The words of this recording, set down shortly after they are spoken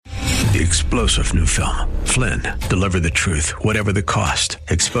The explosive new film, Flynn, deliver the truth, whatever the cost,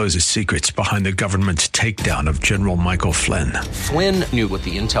 exposes secrets behind the government's takedown of General Michael Flynn. Flynn knew what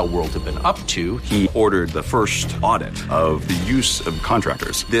the intel world had been up to. He ordered the first audit of the use of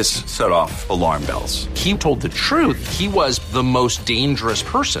contractors. This set off alarm bells. He told the truth. He was the most dangerous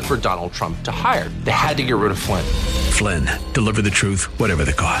person for Donald Trump to hire. They had to get rid of Flynn. Flynn, deliver the truth, whatever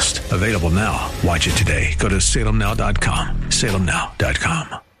the cost. Available now. Watch it today. Go to salemnow.com.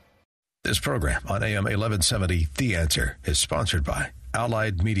 salemnow.com. This program on AM 1170, The Answer, is sponsored by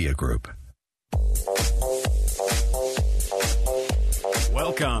Allied Media Group.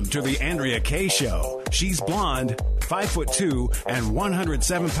 Welcome to the Andrea Kaye Show. She's blonde, 5'2", and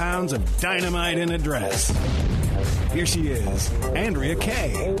 107 pounds of dynamite in a dress. Here she is, Andrea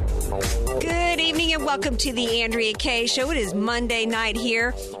Kaye. Good evening and welcome to the Andrea Kaye Show. It is Monday night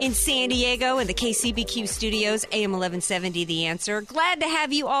here in San Diego in the KCBQ studios, AM 1170, The Answer. Glad to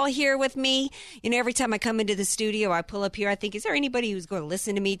have you all here with me. You know, every time I come into the studio, I pull up here, I think, is there anybody who's going to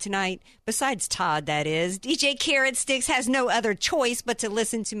listen to me tonight? Besides Todd, that is. DJ Carrot Sticks has no other choice but to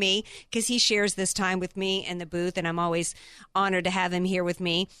listen to me because he shares this time with me in the booth, and I'm always honored to have him here with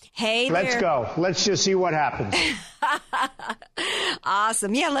me. Hey there. Let's go. Let's just see what happens.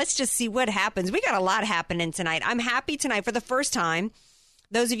 Awesome. Yeah, let's just see what happens. We got a lot happening tonight. I'm happy tonight for the first time.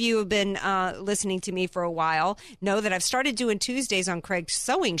 Those of you who have been listening to me for a while know that I've started doing Tuesdays on Craig's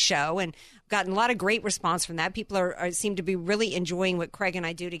Sewing Show and gotten a lot of great response from that. People seem to be really enjoying what Craig and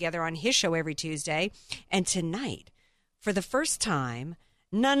I do together on his show every Tuesday. And tonight, for the first time,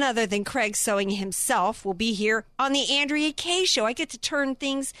 none other than Craig Sewing himself will be here on the Andrea Kaye Show. I get to turn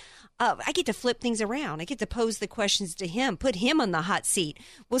things I get to flip things around. I get to pose the questions to him, put him on the hot seat.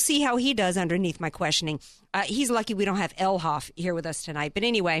 We'll see how he does underneath my questioning. He's lucky we don't have Elhoff here with us tonight. But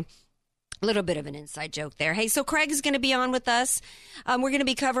anyway, a little bit of an inside joke there. Hey, so Craig is going to be on with us. We're going to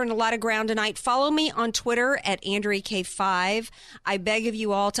be covering a lot of ground tonight. Follow me on Twitter at AndreaK5. I beg of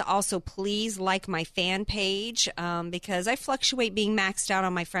you all to also please like my fan page because I fluctuate being maxed out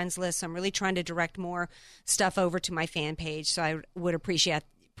on my friends list. So I'm really trying to direct more stuff over to my fan page. So I would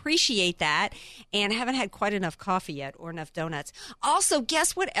appreciate that, and haven't had quite enough coffee yet or enough donuts. Also,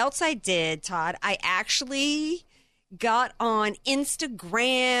 guess what else I did, Todd? I actually got on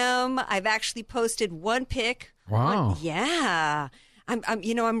Instagram. I've actually posted one pic. Wow. Yeah.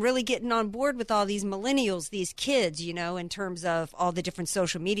 I'm really getting on board with all these millennials, these kids, in terms of all the different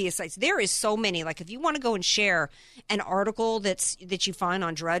social media sites. There is so many. Like if you want to go and share an article that you find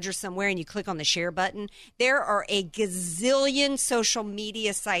on Drudge or somewhere and you click on the share button, there are a gazillion social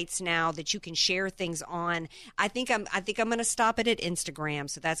media sites now that you can share things on. I think I'm going to stop it at Instagram.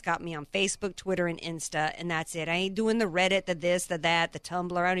 So that's got me on Facebook, Twitter, and Insta, and that's it. I ain't doing the Reddit, the this, the that, the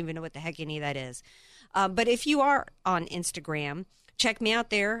Tumblr. I don't even know what the heck any of that is. But if you are on Instagram, check me out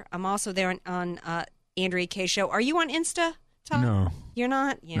there. I'm also there on Andrea Kaye Show. Are you on Insta, Tom? No. You're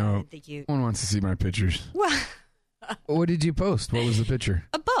not? Yeah, no. I didn't think you. No one wants to see my pictures. Well, what did you post? What was the picture?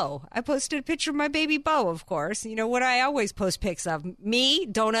 A bow. I posted a picture of my baby Bo, of course. You know what I always post pics of? Me,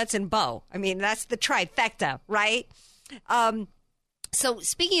 donuts, and Bo. I mean, that's the trifecta, right? So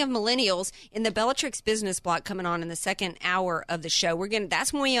speaking of millennials, in the Bellatrix Business Block coming on in the second hour of the show,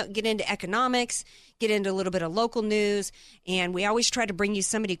 that's when we get into economics, get into a little bit of local news, and we always try to bring you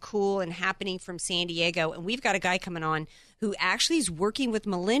somebody cool and happening from San Diego. And we've got a guy coming on who actually is working with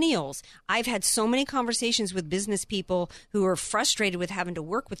millennials. I've had so many conversations with business people who are frustrated with having to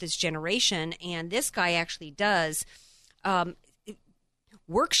work with this generation, and this guy actually does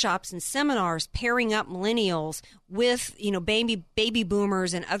workshops and seminars pairing up millennials with, baby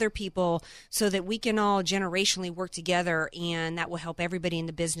boomers and other people so that we can all generationally work together, and that will help everybody in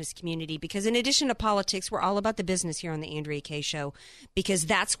the business community. Because in addition to politics, we're all about the business here on the Andrea Kaye Show, because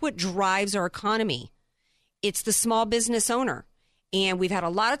that's what drives our economy. It's the small business owner. And we've had a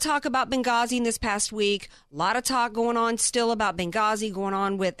lot of talk about Benghazi in this past week, a lot of talk going on still about Benghazi, going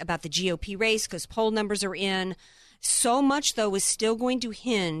on about the GOP race because poll numbers are in. So much, though, is still going to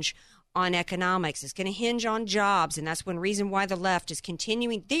hinge on economics. It's going to hinge on jobs, and that's one reason why the left is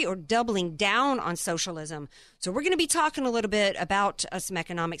continuing. They are doubling down on socialism. So we're going to be talking a little bit about some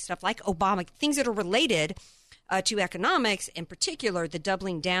economic stuff like Obama, things that are related to economics, in particular the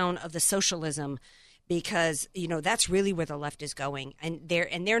doubling down of the socialism, because, that's really where the left is going. And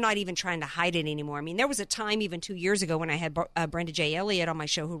they're not even trying to hide it anymore. I mean, there was a time even 2 years ago when I had Brenda J. Elliott on my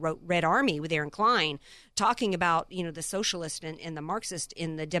show who wrote Red Army with Aaron Klein, talking about, the socialist and the Marxist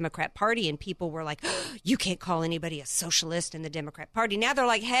in the Democrat Party. And people were like, oh, you can't call anybody a socialist in the Democrat Party. Now they're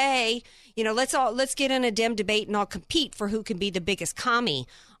like, hey, let's get in a Dem debate and all compete for who can be the biggest commie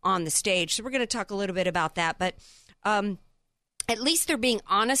on the stage. So we're going to talk a little bit about that. But At least they're being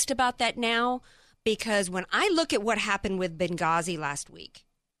honest about that now, because when I look at what happened with Benghazi last week,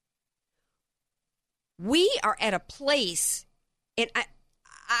 we are at a place, and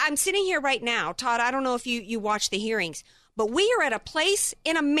I'm sitting here right now, Todd, I don't know if you watch the hearings, but we are at a place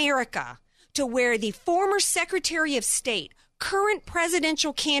in America to where the former Secretary of State, current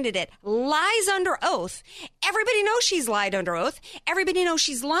presidential candidate, lies under oath. Everybody knows she's lied under oath. Everybody knows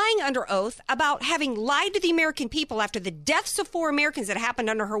she's lying under oath about having lied to the American people after the deaths of 4 Americans that happened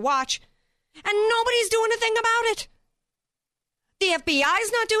under her watch. And nobody's doing a thing about it. The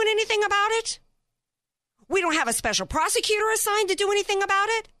FBI's not doing anything about it. We don't have a special prosecutor assigned to do anything about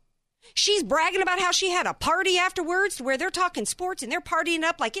it. She's bragging about how she had a party afterwards where they're talking sports and they're partying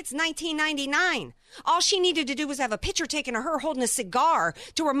up like it's 1999. All she needed to do was have a picture taken of her holding a cigar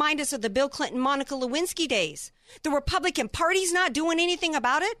to remind us of the Bill Clinton, Monica Lewinsky days. The Republican Party's not doing anything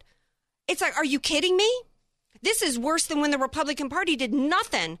about it. It's like, are you kidding me? This is worse than when the Republican Party did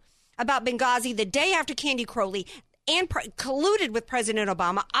nothing about Benghazi the day after Candy Crowley and colluded with President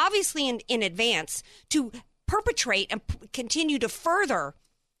Obama, obviously in advance, to perpetrate and continue to further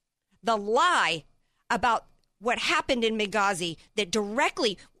the lie about what happened in Benghazi, that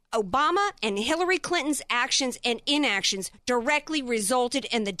directly Obama and Hillary Clinton's actions and inactions directly resulted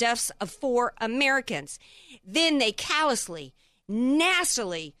in the deaths of 4 Americans. Then they callously,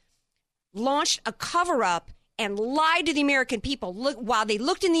 nastily launched a cover-up and lied to the American people while they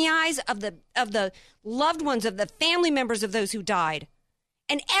looked in the eyes of the loved ones, of the family members of those who died.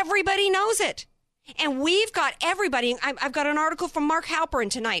 And everybody knows it. And we've got everybody. I've got an article from Mark Halperin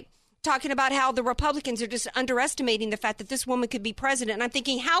tonight talking about how the Republicans are just underestimating the fact that this woman could be president. And I'm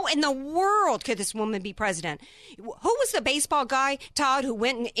thinking, how in the world could this woman be president? Who was the baseball guy, Todd, who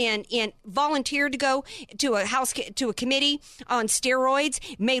went and volunteered to go to a committee on steroids,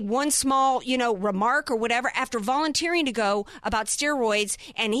 made one small, remark or whatever after volunteering to go about steroids,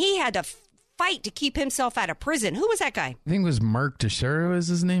 and he had to fight to keep himself out of prison? Who was that guy? I think it was Mark Teixeira is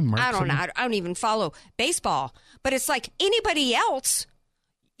his name. I don't know. I don't even follow baseball. But it's like anybody else.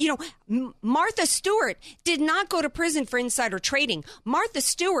 Martha Stewart did not go to prison for insider trading. Martha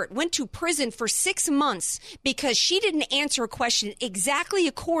Stewart went to prison for 6 months because she didn't answer a question exactly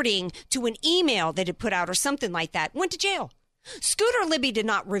according to an email that had put out or something like that. Went to jail. Scooter Libby did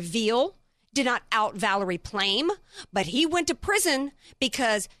not out Valerie Plame, but he went to prison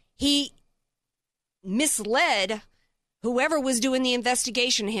because he misled whoever was doing the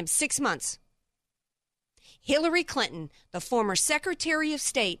investigation of him. 6 months. Hillary Clinton, the former Secretary of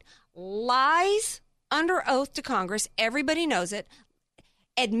State, lies under oath to Congress. Everybody knows it.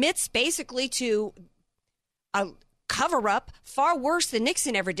 Admits basically to a cover-up far worse than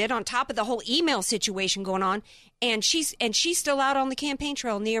Nixon ever did, on top of the whole email situation going on. And she's still out on the campaign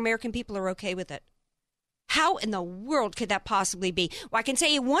trail, and the American people are okay with it. How in the world could that possibly be? Well, I can tell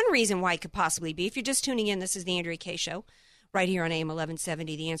you one reason why it could possibly be. If you're just tuning in, this is the Andrea Kaye Show. Right here on AM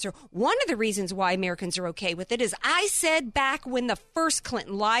 1170, The Answer. One of the reasons why Americans are okay with it is I said back when the first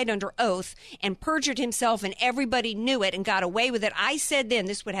Clinton lied under oath and perjured himself and everybody knew it and got away with it, I said then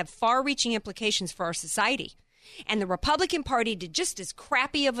this would have far-reaching implications for our society. And the Republican Party did just as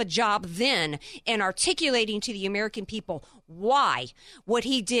crappy of a job then in articulating to the American people why what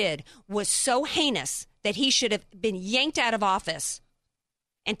he did was so heinous that he should have been yanked out of office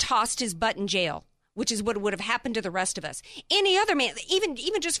and tossed his butt in jail, which is what would have happened to the rest of us. Any other man, even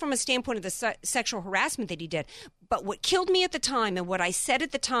just from a standpoint of the sexual harassment that he did. But what killed me at the time, and what I said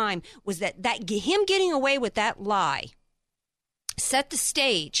at the time, was that him getting away with that lie set the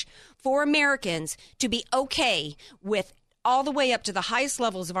stage for Americans to be okay with all the way up to the highest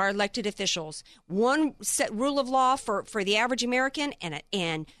levels of our elected officials. One set rule of law for the average American,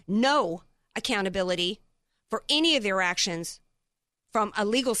 and no accountability for any of their actions from a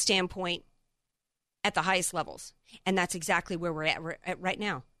legal standpoint at the highest levels. And that's exactly where we're at right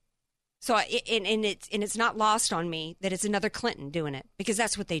now. So it's not lost on me that it's another Clinton doing it, because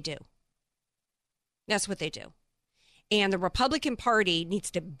that's what they do. That's what they do. And the Republican Party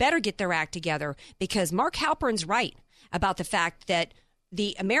needs to better get their act together, because Mark Halperin's right about the fact that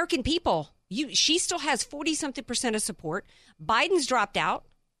the American people, she still has 40-something% of support. Biden's dropped out.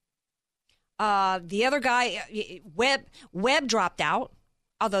 The other guy, Webb dropped out.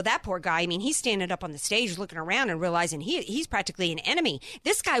 Although that poor guy, he's standing up on the stage looking around and realizing he's practically an enemy.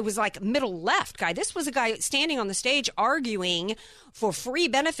 This guy was like middle left guy. This was a guy standing on the stage arguing for free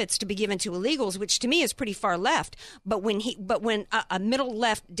benefits to be given to illegals, which to me is pretty far left. But when a middle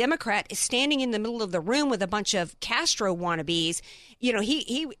left Democrat is standing in the middle of the room with a bunch of Castro wannabes,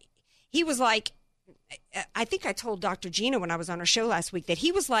 he was like, I think I told Dr. Gina when I was on her show last week that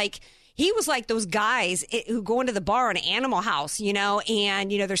he was like those guys who go into the bar in Animal House,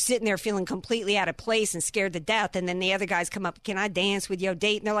 and, they're sitting there feeling completely out of place and scared to death. And then the other guys come up, can I dance with your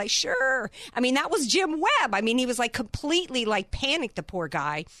date? And they're like, sure. I mean, that was Jim Webb. I mean, he was like completely like panicked, the poor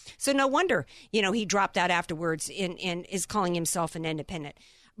guy. So no wonder, he dropped out afterwards and is calling himself an independent.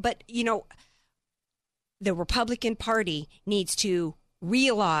 But, the Republican Party needs to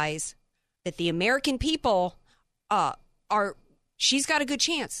realize that the American people she's got a good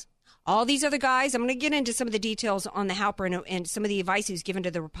chance. All these other guys, I'm going to get into some of the details on the Halper and some of the advice he's given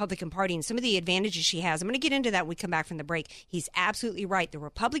to the Republican Party and some of the advantages she has. I'm going to get into that when we come back from the break. He's absolutely right. The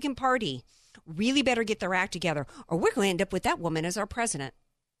Republican Party really better get their act together, or we're going to end up with that woman as our president.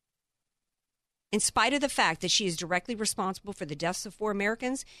 In spite of the fact that she is directly responsible for the deaths of 4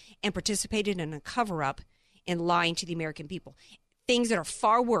 Americans and participated in a cover-up in lying to the American people. Things that are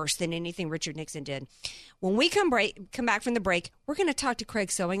far worse than anything Richard Nixon did. When we come back from the break, we're going to talk to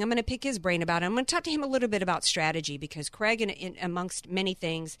Craig Sewing. I'm going to pick his brain about it. I'm going to talk to him a little bit about strategy, because Craig, amongst many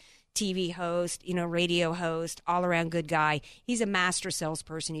things, TV host, radio host, all-around good guy. He's a master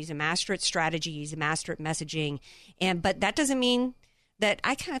salesperson. He's a master at strategy. He's a master at messaging. But that doesn't mean that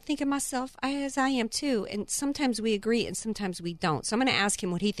I kind of think of myself as I am too. And sometimes we agree and sometimes we don't. So I'm going to ask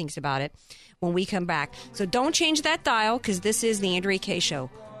him what he thinks about it when we come back. So don't change that dial, because this is the Andrea Kaye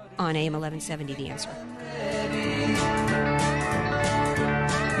Show on AM 1170, The Answer.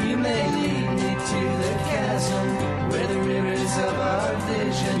 You may lead me to the chasm where the rivers of our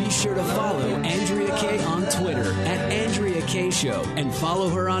vision. Be sure to follow Andrea Kaye on Twitter at Andrea Kaye Show, and follow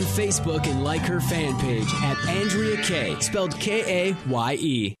her on Facebook and like her fan page at Andrea Kaye, spelled Kaye.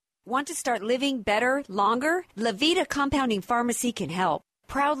 Want to start living better, longer? Levita Compounding Pharmacy can help.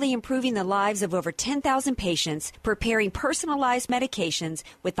 Proudly improving the lives of over 10,000 patients, preparing personalized medications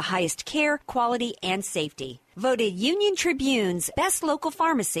with the highest care, quality, and safety. Voted Union Tribune's best local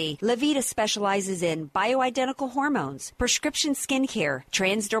pharmacy, Levita specializes in bioidentical hormones, prescription skincare,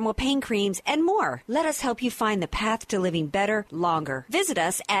 transdermal pain creams, and more. Let us help you find the path to living better, longer. Visit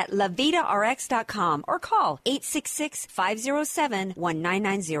us at LevitaRx.com or call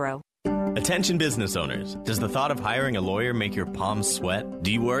 866-507-1990. Attention business owners. Does the thought of hiring a lawyer make your palms sweat?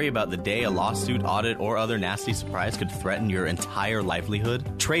 Do you worry about the day a lawsuit, audit, or other nasty surprise could threaten your entire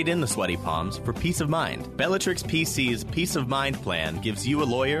livelihood? Trade in the sweaty palms for peace of mind. Bellatrix PC's Peace of Mind plan gives you a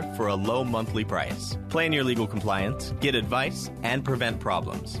lawyer for a low monthly price. Plan your legal compliance, get advice, and prevent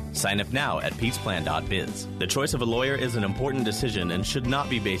problems. Sign up now at peaceplan.biz. The choice of a lawyer is an important decision and should not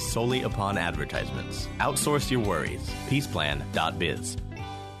be based solely upon advertisements. Outsource your worries. peaceplan.biz.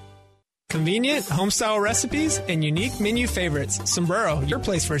 Convenient, home-style recipes, and unique menu favorites. Sombrero, your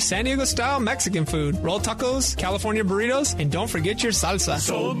place for San Diego-style Mexican food. Roll tacos, California burritos, and don't forget your salsa.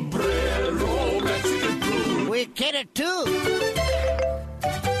 Sombrero Mexican food. We get it, too.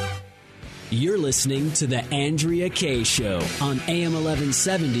 You're listening to The Andrea Kaye Show on AM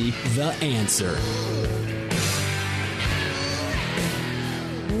 1170, The Answer.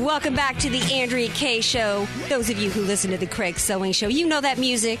 Welcome back to The Andrea Kaye Show. Those of you who listen to The Craig Sewing Show, you know that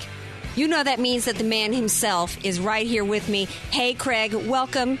music. You know that means that the man himself is right here with me. Hey, Craig,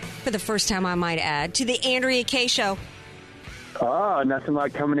 welcome, for the first time I might add, to the Andrea Kaye Show. Oh, nothing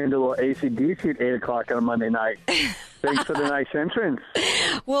like coming into a little AC/DC at 8 o'clock on a Monday night. Thanks for the nice entrance.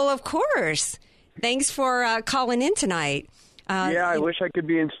 Well, of course. Thanks for calling in tonight. Yeah, I wish I could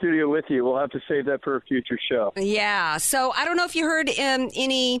be in studio with you. We'll have to save that for a future show. Yeah, so I don't know if you heard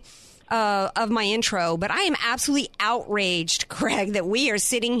any of my intro, but I am absolutely outraged, Craig, that we are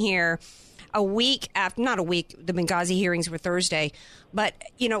sitting here a week after, not a week, the Benghazi hearings were Thursday, but,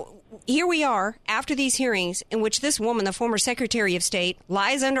 here we are after these hearings in which this woman, the former Secretary of State,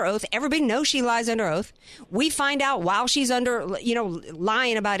 lies under oath. Everybody knows she lies under oath. We find out while she's under,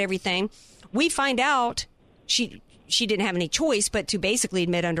 lying about everything, we find out she didn't have any choice but to basically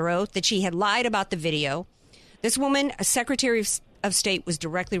admit under oath that she had lied about the video. This woman, a Secretary of State, was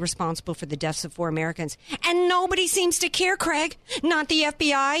directly responsible for the deaths of 4 Americans. And nobody seems to care, Craig. Not the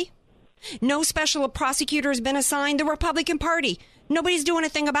FBI. No special prosecutor has been assigned. The Republican Party. Nobody's doing a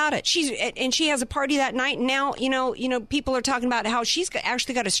thing about it. She has a party that night. And now, people are talking about how she's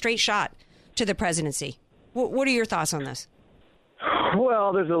actually got a straight shot to the presidency. What are your thoughts on this?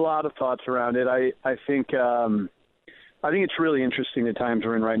 Well, there's a lot of thoughts around it. I think it's really interesting the times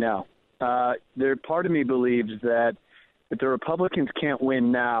we're in right now. Part of me believes that if the Republicans can't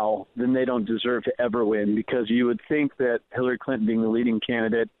win now, then they don't deserve to ever win, because you would think that Hillary Clinton being the leading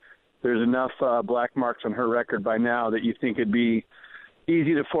candidate, there's enough black marks on her record by now that you think it'd be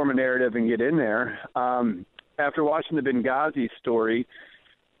easy to form a narrative and get in there. After watching the Benghazi story,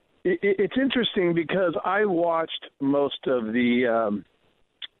 It's interesting because I watched most of the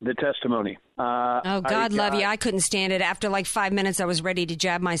testimony. God love you. I couldn't stand it. After like 5 minutes, I was ready to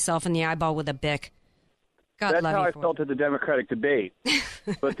jab myself in the eyeball with a Bic. God That's love how you I felt at the Democratic debate.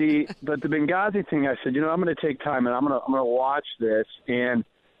 but the Benghazi thing, I said, I'm going to take time and I'm going to watch this. And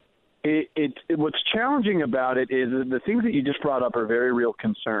what's challenging about it is the things that you just brought up are very real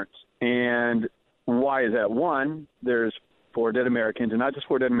concerns. And why is that? One, there's 4 dead Americans, and not just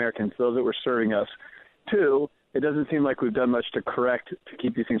 4 dead Americans, those that were serving us. 2, it doesn't seem like we've done much to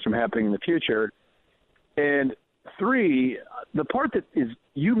keep these things from happening in the future. And 3, the part that is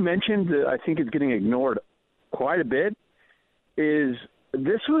you mentioned that I think is getting ignored quite a bit is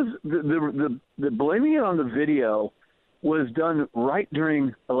this was the blaming it on the video was done right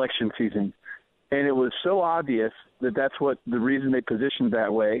during election season. And it was so obvious that that's what the reason they positioned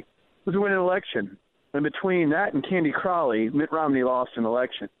that way was to win an election. And between that and Candy Crawley, Mitt Romney lost an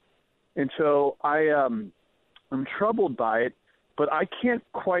election. And so I'm troubled by it, but I can't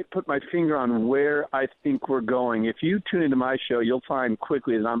quite put my finger on where I think we're going. If you tune into my show, you'll find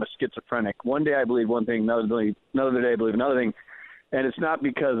quickly that I'm a schizophrenic. One day I believe one thing, another day I believe another thing. And it's not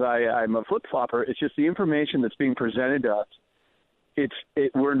because I'm a flip-flopper. It's just the information that's being presented to us.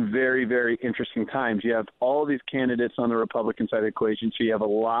 We're in very, very interesting times. You have all these candidates on the Republican side of the equation, so you have a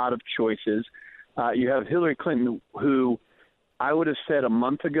lot of choices. You have Hillary Clinton, who I would have said a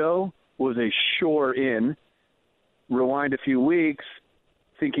month ago was a sure in. Rewind a few weeks,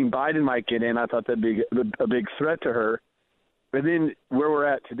 thinking Biden might get in. I thought that'd be a big threat to her. But then where we're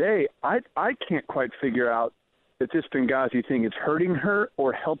at today, I can't quite figure out that this Benghazi thing is hurting her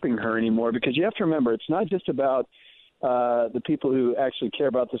or helping her anymore, because you have to remember it's not just about the people who actually care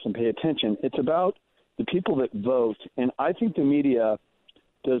about this and pay attention. It's about the people that vote. And I think the media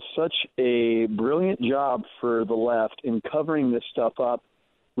does such a brilliant job for the left in covering this stuff up,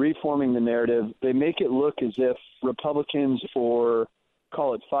 reforming the narrative. They make it look as if Republicans, or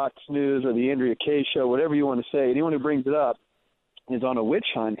call it Fox News or the Andrea Kaye show, whatever you want to say, anyone who brings it up is on a witch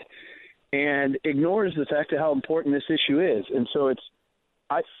hunt and ignores the fact of how important this issue is. And so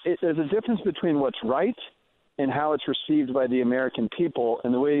there's a difference between what's right and how it's received by the American people.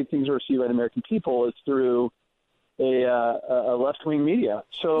 And the way things are received by the American people is through a left-wing media.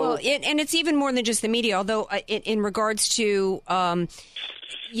 So, and it's even more than just the media, although in regards to,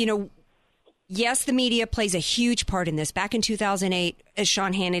 yes, the media plays a huge part in this. Back in 2008, as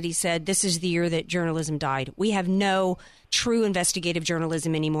Sean Hannity said, this is the year that journalism died. We have no true investigative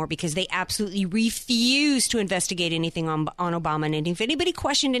journalism anymore because they absolutely refuse to investigate anything on Obama. And if anybody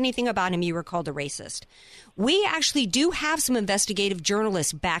questioned anything about him, you were called a racist. We actually do have some investigative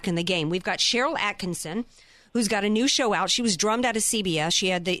journalists back in the game. We've got Cheryl Atkinson, who's got a new show out. She was drummed out of CBS. She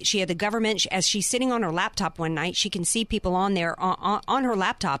had the government, as she's sitting on her laptop one night, she can see people on there on her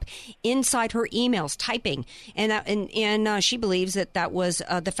laptop inside her emails typing, and she believes that was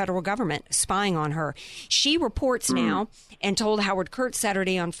the federal government spying on her. She reports now and told Howard Kurtz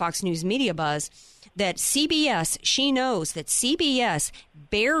Saturday on Fox News Media Buzz that she knows that CBS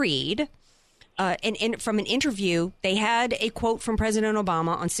buried. And from an interview, they had a quote from President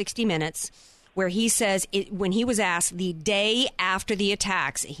Obama on 60 Minutes where he says, when he was asked the day after the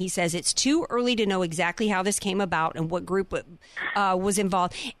attacks, he says it's too early to know exactly how this came about and what group was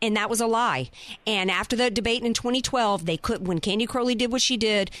involved. And that was a lie. And after the debate in 2012, when Candy Crowley did what she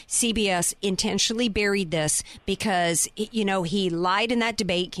did, CBS intentionally buried this because, he lied in that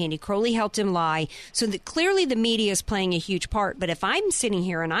debate. Candy Crowley helped him lie. So clearly the media is playing a huge part. But if I'm sitting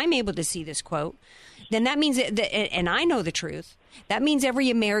here and I'm able to see this quote, then that means and I know the truth. That means every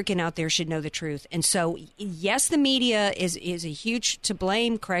American out there should know the truth. And so, yes, the media is a huge to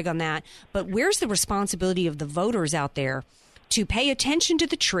blame, Craig, on that. But where's the responsibility of the voters out there to pay attention to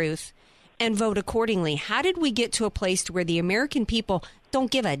the truth and vote accordingly? How did we get to a place where the American people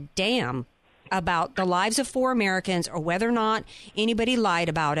don't give a damn about the lives of 4 Americans or whether or not anybody lied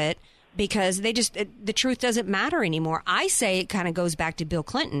about it? Because the truth doesn't matter anymore. I say it kind of goes back to Bill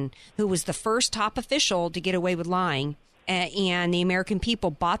Clinton, who was the first top official to get away with lying. And the American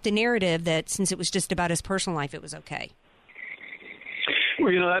people bought the narrative that since it was just about his personal life, it was okay.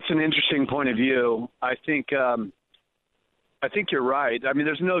 Well, that's an interesting point of view. I think you're right. I mean,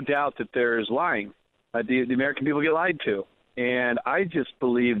 there's no doubt that there's lying. The American people get lied to. And I just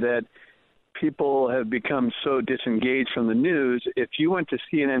believe that people have become so disengaged from the news. If you went to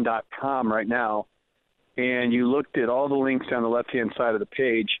CNN.com right now and you looked at all the links down the left-hand side of the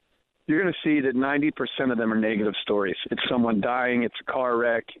page, you're going to see that 90% of them are negative stories. It's someone dying, it's a car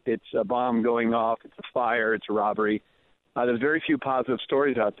wreck, it's a bomb going off, it's a fire, it's a robbery. There's very few positive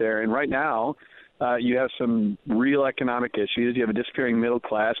stories out there. And right now, You have some real economic issues. You have a disappearing middle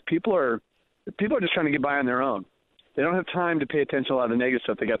class. People are just trying to get by on their own. They don't have time to pay attention to a lot of the negative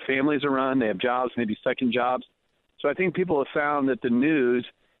stuff. They got families to run. They have jobs, maybe second jobs. So I think people have found that the news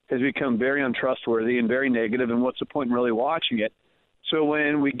has become very untrustworthy and very negative, and what's the point in really watching it? So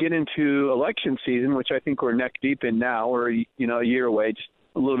when we get into election season, which I think we're neck deep in now, or a year away, just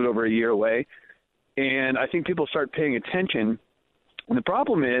a little bit over a year away, and I think people start paying attention. And the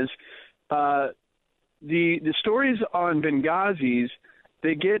problem is the stories on Benghazis,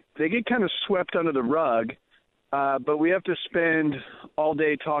 they get kind of swept under the rug. But we have to spend all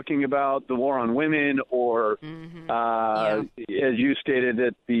day talking about the war on women or, as you stated,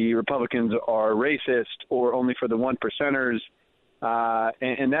 that the Republicans are racist or only for the one percenters.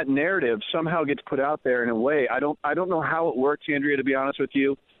 And that narrative somehow gets put out there in a way. I don't know how it works, Andrea, to be honest with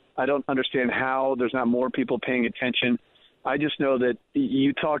you. I don't understand how there's not more people paying attention. I just know that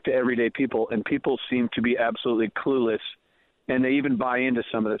you talk to everyday people, and people seem to be absolutely clueless, and they even buy into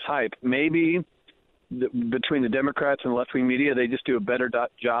some of this hype. Maybe between the Democrats and left-wing media, they just do a better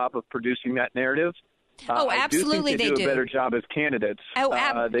job of producing that narrative. Absolutely, I do think they do a better job as candidates.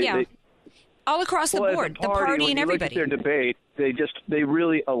 They, all across the board, the party and everybody. When you look at their debate, they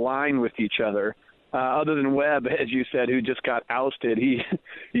really align with each other. Other than Webb, as you said, who just got ousted, he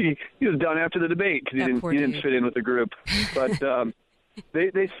was done after the debate because he didn't fit in with the group. But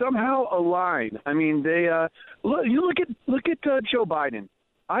they somehow align. I mean, look at Joe Biden.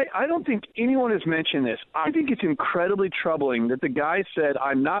 I don't think anyone has mentioned this. I think it's incredibly troubling that the guy said,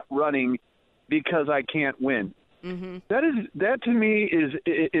 "I'm not running because I can't win." Mm-hmm. That to me is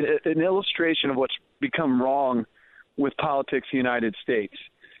an illustration of what's become wrong with politics in the United States.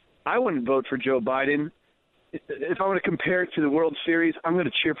 I wouldn't vote for Joe Biden. If I want to compare it to the World Series, I'm going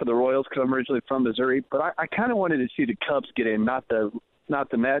to cheer for the Royals because I'm originally from Missouri. But I kind of wanted to see the Cubs get in, not the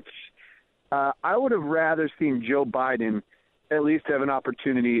Mets. I would have rather seen Joe Biden at least have an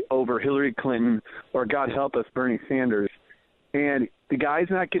opportunity over Hillary Clinton or, God help us, Bernie Sanders. And the guy's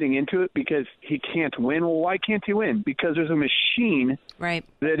not getting into it because he can't win. Well, why can't he win? Because there's a machine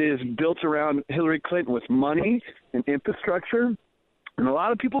that is built around Hillary Clinton with money and infrastructure. And a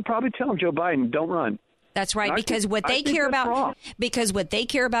lot of people probably tell him, Joe Biden, don't run. That's right, because what they care about,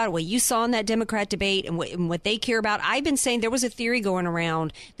 what you saw in that Democrat debate and what they care about, I've been saying there was a theory going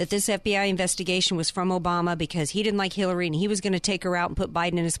around that this FBI investigation was from Obama because he didn't like Hillary and he was going to take her out and put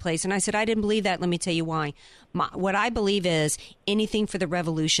Biden in his place. And I said, I didn't believe that. Let me tell you why. What I believe is anything for the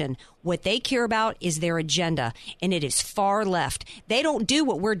revolution. What they care about is their agenda, and it is far left. They don't do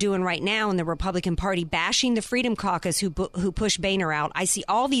what we're doing right now in the Republican Party, bashing the Freedom Caucus who push Boehner out. I see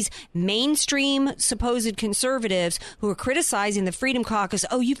all these mainstream supposed conservatives who are criticizing the Freedom Caucus.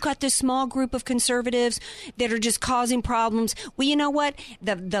 Oh, you've got this small group of conservatives that are just causing problems. Well, you know what?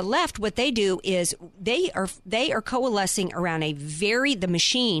 The left, what they do is they are coalescing around the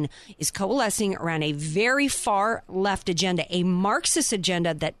machine is coalescing around a very far left agenda, a Marxist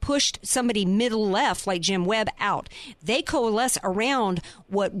agenda that pushed somebody middle left like Jim Webb out. They coalesce around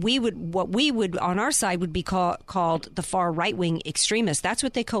what we would on our side would be called the far right wing extremists. That's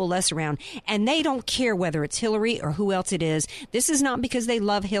what they coalesce around, and they don't care whether it's Hillary or who else it is. This is not because they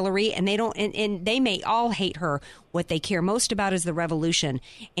love Hillary, and they don't, and they may all hate her. What they care most about is the revolution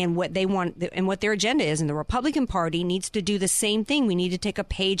and what they want and what their agenda is. And the Republican Party needs to do the same thing. We need to take a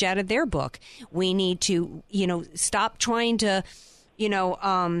page out of their book. We need to, stop trying to, we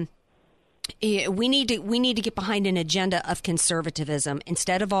need to get behind an agenda of conservatism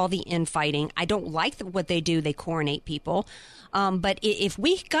instead of all the infighting. I don't like what they do. They coronate people. But if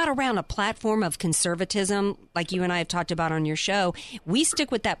we got around a platform of conservatism, like you and I have talked about on your show, we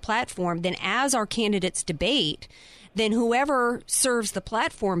stick with that platform, then as our candidates debate, then whoever serves the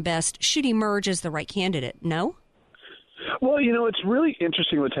platform best should emerge as the right candidate. No? Well, it's really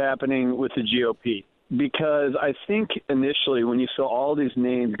interesting what's happening with the GOP. Because I think initially when you saw all these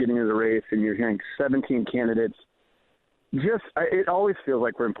names getting into the race and you're hearing 17 candidates, it always feels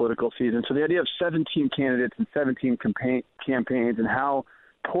like we're in political season. So the idea of 17 candidates and 17 campaigns and how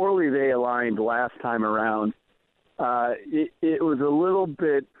poorly they aligned last time around, it was a little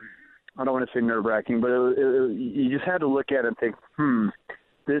bit, I don't want to say nerve-wracking, but you just had to look at it and think,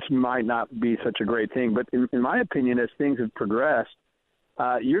 this might not be such a great thing. But in my opinion, as things have progressed,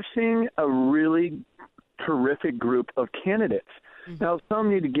 you're seeing a really terrific group of candidates. Mm-hmm. Now,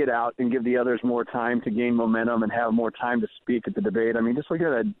 some need to get out and give the others more time to gain momentum and have more time to speak at the debate. I mean, just look at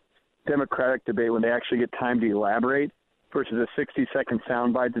a Democratic debate when they actually get time to elaborate versus a 60-second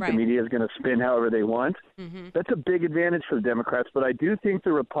soundbite that the media is going to spin however they want. Mm-hmm. That's a big advantage for the Democrats. But I do think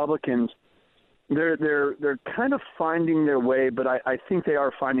the Republicans, they're kind of finding their way, but I think they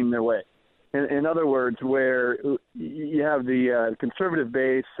are finding their way. In other words, where you have the conservative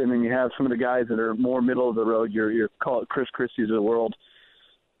base, and then you have some of the guys that are more middle of the road. Your call it Chris Christie's of the world.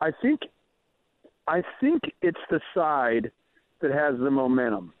 I think it's the side that has the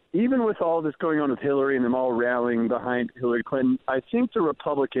momentum. Even with all this going on with Hillary and them all rallying behind Hillary Clinton, I think the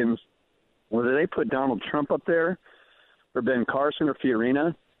Republicans, whether they put Donald Trump up there or Ben Carson or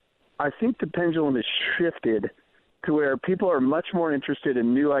Fiorina, I think the pendulum is shifted to where people are much more interested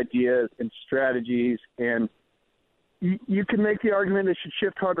in new ideas and strategies. And you can make the argument they should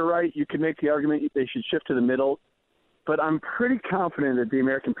shift hard to right. You can make the argument they should shift to the middle. But I'm pretty confident that the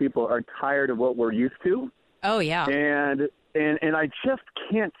American people are tired of what we're used to. Oh, yeah. And I just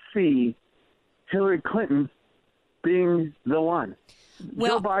can't see Hillary Clinton being the one.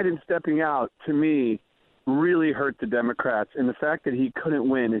 Well, Joe Biden stepping out, to me, really hurt the Democrats. And the fact that he couldn't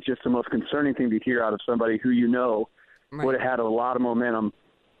win is just the most concerning thing to hear out of somebody who would have had a lot of momentum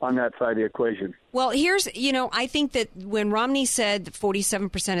on that side of the equation. Well, I think that when Romney said that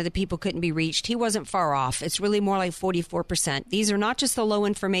 47% of the people couldn't be reached, he wasn't far off. It's really more like 44%. These are not just the low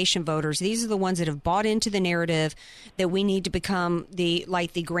information voters. These are the ones that have bought into the narrative that we need to become the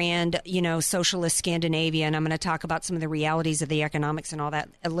grand, socialist Scandinavia. And I'm going to talk about some of the realities of the economics and all that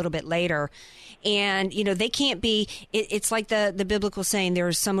a little bit later. And, they can't be, it's like the biblical saying, there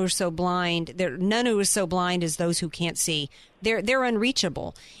are some who are so blind, none who is so blind as those who can't see. They're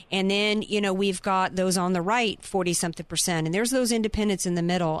unreachable. And then, we've got those on the right, 40-something%. And there's those independents in the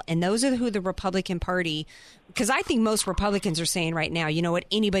middle. And those are who the Republican Party, because I think most Republicans are saying right now, you know what,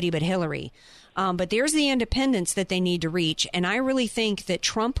 anybody but Hillary. But there's the independents that they need to reach. And I really think that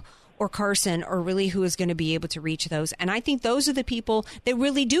Trump or Carson are really who is going to be able to reach those. And I think those are the people that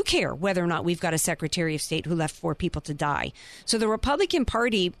really do care whether or not we've got a Secretary of State who left 4 people to die. So the Republican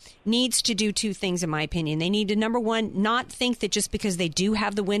Party needs to do 2 things, in my opinion. They need to, number one, not think that just because they do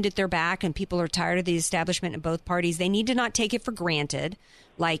have the wind at their back and people are tired of the establishment in both parties, they need to not take it for granted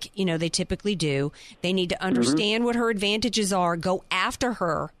like, they typically do. They need to understand what her advantages are, go after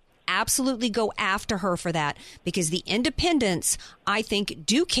her. Absolutely go after her for that, because the independents, I think,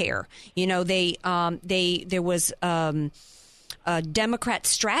 do care. There was a Democrat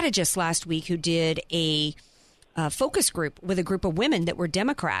strategist last week who did a focus group with a group of women that were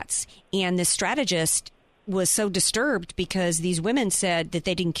Democrats, and the strategist was so disturbed because these women said that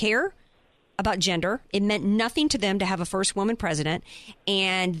they didn't care about gender. It meant nothing to them to have a first woman president,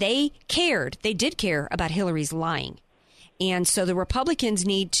 and they did care about Hillary's lying. And so the Republicans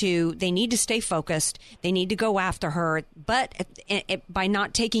need to stay focused. They need to go after her, but by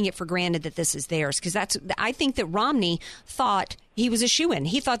not taking it for granted that this is theirs. Because I think that Romney thought he was a shoo-in.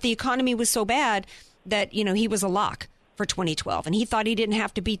 He thought the economy was so bad that, he was a lock for 2012. And he thought he didn't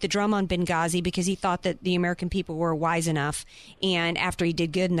have to beat the drum on Benghazi because he thought that the American people were wise enough. And after he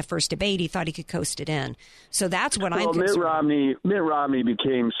did good in the first debate, he thought he could coast it in. So that's what I'm concerned. Mitt Romney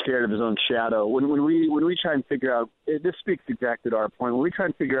became scared of his own shadow. When we try and figure out, this speaks exactly to our point. When we try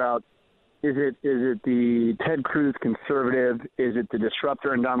and figure out, is it the Ted Cruz conservative? Is it the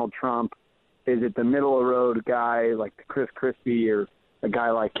disruptor in Donald Trump? Is it the middle of the road guy like Chris Christie or a guy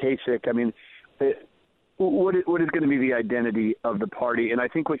like Kasich? I mean, what is going to be the identity of the party? And I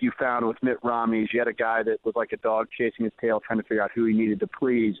think what you found with Mitt Romney is you had a guy that was like a dog chasing his tail, trying to figure out who he needed to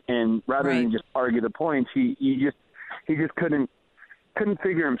please. And rather than just argue the points, he just couldn't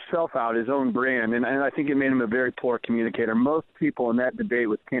figure himself out, his own brand. And I think it made him a very poor communicator. Most people in that debate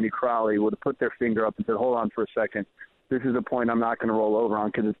with Candy Crowley would have put their finger up and said, hold on for a second. This is a point I'm not going to roll over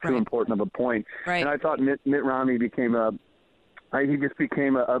on because it's too important of a point. Right. And I thought Mitt Romney became a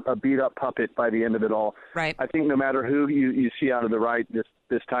beat-up puppet by the end of it all. Right. I think no matter who you see out of the right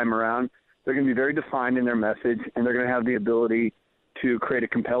this time around, they're going to be very defined in their message, and they're going to have the ability to create a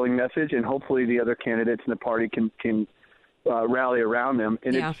compelling message, and hopefully the other candidates in the party can rally around them.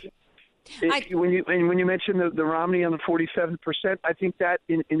 And when you mention the Romney on the 47%, I think that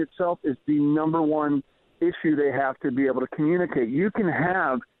in itself is the number one issue they have to be able to communicate. You can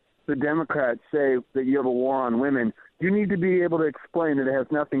have the Democrats say that you have a war on women. You need to be able to explain that it has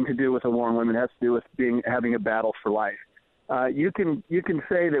nothing to do with a war on women. It has to do with having a battle for life. You can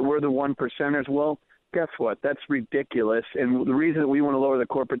say that we're the 1%ers. Well, guess what? That's ridiculous. And the reason that we want to lower the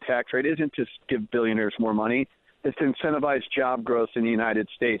corporate tax rate isn't to give billionaires more money. It's to incentivize job growth in the United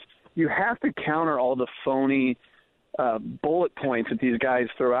States. You have to counter all the phony bullet points that these guys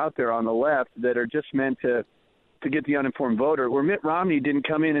throw out there on the left that are just meant to get the uninformed voter. Where Mitt Romney didn't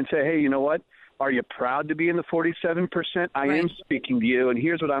come in and say, hey, you know what? Are you proud to be in the 47%? I am speaking to you, and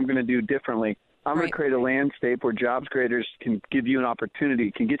here's what I'm going to do differently. I'm going to create a landscape where jobs creators can give you an opportunity,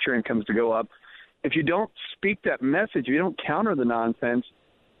 can get your incomes to go up. If you don't speak that message, if you don't counter the nonsense,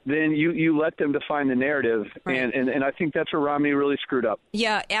 then you let them define the narrative, right. and I think that's where Romney really screwed up.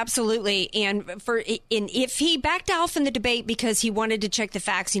 Yeah, absolutely. And if he backed off in the debate because he wanted to check the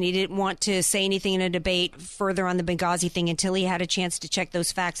facts and he didn't want to say anything in a debate further on the Benghazi thing until he had a chance to check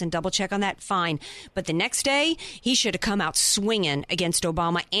those facts and double check on that, fine. But the next day, he should have come out swinging against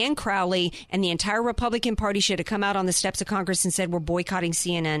Obama and Crowley, and the entire Republican Party should have come out on the steps of Congress and said, we're boycotting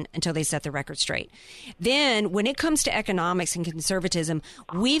CNN until they set the record straight. Then, when it comes to economics and conservatism,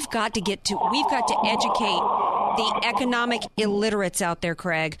 we've got to educate the economic illiterates out there,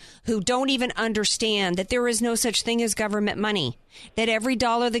 Craig, who don't even understand that there is no such thing as government money, that every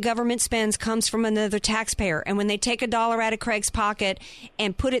dollar the government spends comes from another taxpayer. And when they take a dollar out of Craig's pocket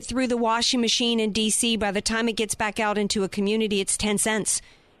and put it through the washing machine in D.C., by the time it gets back out into a community, it's 10 cents.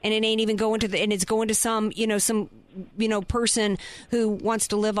 And it ain't even going to and it's going to some person who wants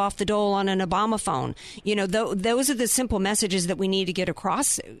to live off the dole on an Obama phone. Those are the simple messages that we need to get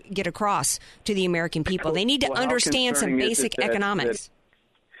across to the American people. They need to understand some basic economics.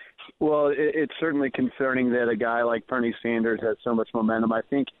 It's certainly concerning that a guy like Bernie Sanders has so much momentum. I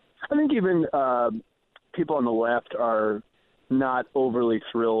think even people on the left are not overly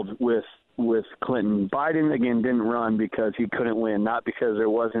thrilled with Clinton. Biden, again, didn't run because he couldn't win, not because there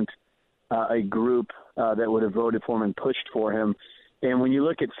wasn't a group that would have voted for him and pushed for him. And when you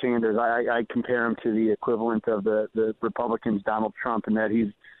look at Sanders, I compare him to the equivalent of the Republicans' Donald Trump, in that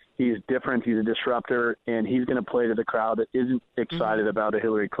he's different, he's a disruptor, and he's going to play to the crowd that isn't excited about a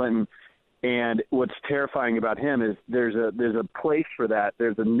Hillary Clinton. And what's terrifying about him is there's a place for that,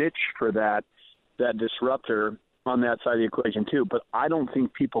 there's a niche for that disruptor on that side of the equation too. But I don't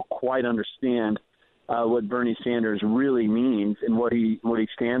think people quite understand what Bernie Sanders really means and what he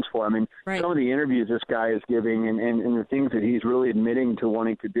stands for. I mean, Some of the interviews this guy is giving and the things that he's really admitting to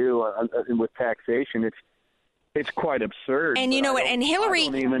wanting to do with taxation, it's quite absurd. And you know what? And Hillary, I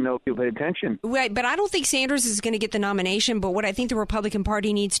don't even know if you'll pay attention. Right, but I don't think Sanders is going to get the nomination. But what I think the Republican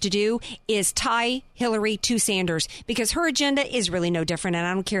Party needs to do is tie Hillary to Sanders, because her agenda is really no different, and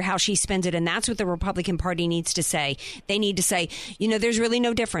I don't care how she spends it. And that's what the Republican Party needs to say. They need to say, there's really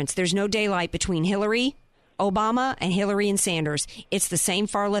no difference. There's no daylight between Hillary, Obama, and Hillary and Sanders. It's the same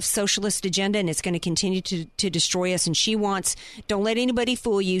far left socialist agenda, and it's going to continue to destroy us. And don't let anybody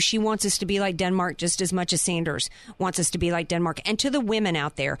fool you, she wants us to be like Denmark just as much as Sanders wants us to be like Denmark. And to the women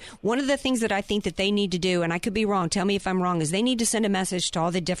out there, one of the things that I think that they need to do, and I could be wrong, tell me if I'm wrong, is they need to send a message to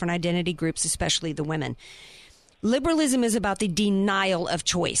all the different identity groups, especially the women. Liberalism is about the denial of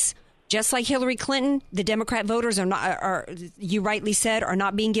choice. Just like Hillary Clinton, the Democrat voters are you rightly said, are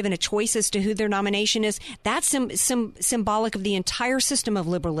not being given a choice as to who their nomination is. That's some symbolic of the entire system of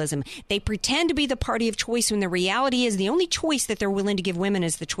liberalism. They pretend to be the party of choice when the reality is the only choice that they're willing to give women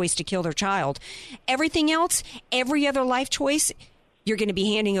is the choice to kill their child. Everything else, every other life choice, you're going to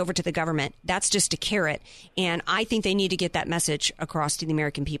be handing over to the government. That's just a carrot. And I think they need to get that message across to the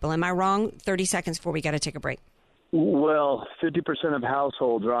American people. Am I wrong? 30 seconds before we got to take a break. Well, 50% of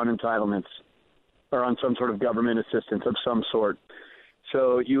households are on entitlements or on some sort of government assistance of some sort.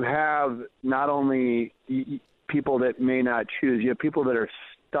 So you have not only people that may not choose, you have people that are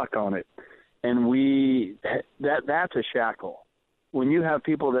stuck on it. And that's a shackle. When you have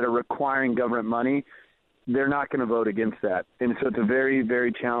people that are requiring government money, they're not going to vote against that. And so it's a very,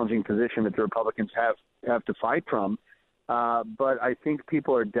 very challenging position that the Republicans have to fight from. But I think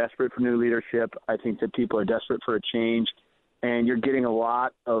people are desperate for new leadership. I think that people are desperate for a change. And you're getting a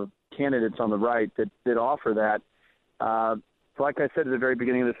lot of candidates on the right that offer that. Like I said at the very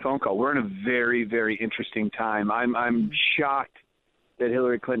beginning of this phone call, we're in a very, very interesting time. I'm shocked that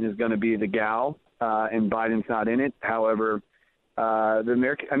Hillary Clinton is going to be the gal and Biden's not in it. However, the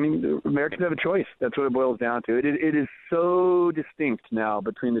Americans have a choice. That's what it boils down to. It is so distinct now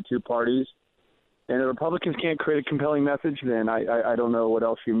between the two parties. And the Republicans can't create a compelling message, then I don't know what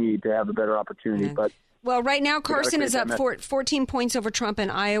else you need to have a better opportunity. Yeah. But well, right now, Carson is up 14 points over Trump in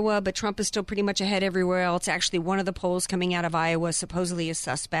Iowa, but Trump is still pretty much ahead everywhere else. Actually, one of the polls coming out of Iowa supposedly is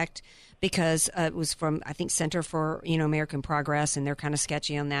suspect because it was from, I think, Center for American Progress, and they're kind of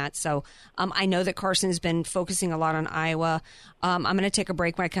sketchy on that. So I know that Carson's been focusing a lot on Iowa. I'm going to take a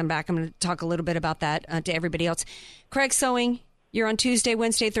break. When I come back, I'm going to talk a little bit about that to everybody else. Craig Sewing, you're on Tuesday,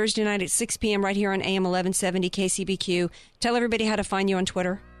 Wednesday, Thursday night at 6 p.m. right here on AM 1170 KCBQ. Tell everybody how to find you on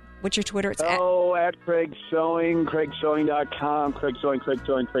Twitter. What's your Twitter? It's at Craig Sewing, CraigSewing.com, Craig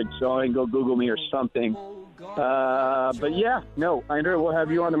Sewing. Go Google me or something. But yeah, no, Andrew, we'll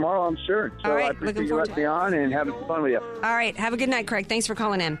have you on tomorrow, I'm sure. So all right, I appreciate you letting me on and having fun with you. All right, have a good night, Craig. Thanks for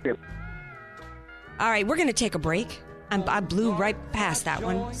calling in. Yep. All right, we're going to take a break. I blew right past that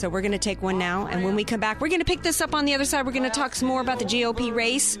one. So we're going to take one now. And when we come back, we're going to pick this up on the other side. We're going to talk some more about the GOP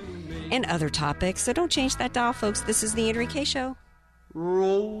race and other topics. So don't change that dial, folks. This is the Andrea Kaye Show.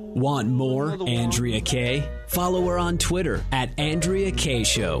 Want more Andrea Kaye? Follow her on Twitter at Andrea Kaye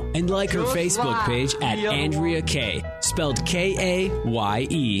Show and like her Facebook page at Andrea Kaye, spelled Kaye.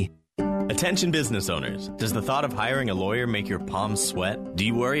 Attention business owners. Does the thought of hiring a lawyer make your palms sweat? Do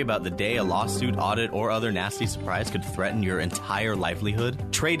you worry about the day a lawsuit, audit, or other nasty surprise could threaten your entire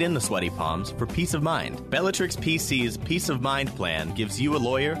livelihood? Trade in the sweaty palms for peace of mind. Bellatrix PC's Peace of Mind plan gives you a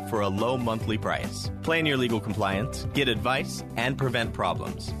lawyer for a low monthly price. Plan your legal compliance, get advice, and prevent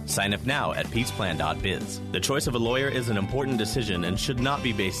problems. Sign up now at peaceplan.biz. The choice of a lawyer is an important decision and should not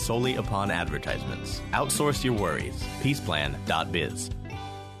be based solely upon advertisements. Outsource your worries. peaceplan.biz.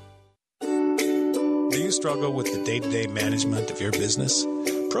 Do you struggle with the day-to-day management of your business?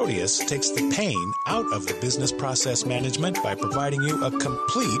 Proteus takes the pain out of the business process management by providing you a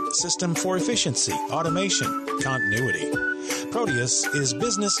complete system for efficiency, automation, continuity. Proteus is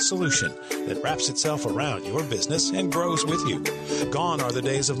business solution that wraps itself around your business and grows with you. Gone are the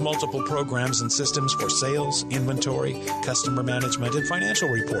days of multiple programs and systems for sales, inventory, customer management, and financial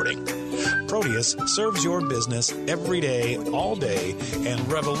reporting. Proteus serves your business every day, all day,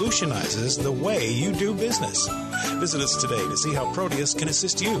 and revolutionizes the way you do business. Visit us today to see how Proteus can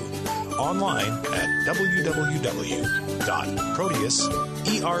assist you. Online at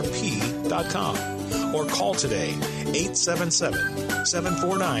www.proteuserp.com or call today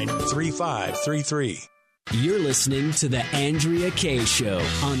 877-749-3533. You're listening to The Andrea Kaye Show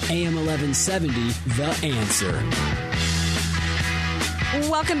on AM 1170, The Answer.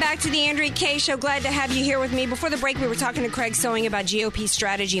 Welcome back to the Andrea Kaye Show. Glad to have you here with me. Before the break, we were talking to Craig Sewing about GOP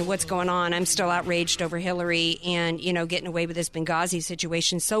strategy and what's going on. I'm still outraged over Hillary and, getting away with this Benghazi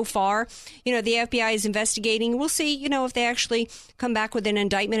situation. So far, the FBI is investigating. We'll see, if they actually come back with an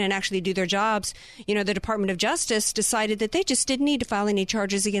indictment and actually do their jobs. The Department of Justice decided that they just didn't need to file any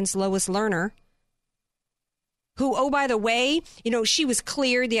charges against Lois Lerner, who, oh, by the way, she was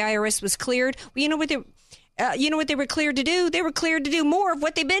cleared. The IRS was cleared. Well, you know what they were cleared to do? They were cleared to do more of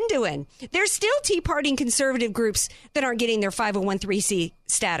what they've been doing. There's still Tea Party and conservative groups that aren't getting their 501(c)(3)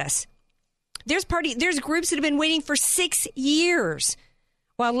 status. There's groups that have been waiting for 6 years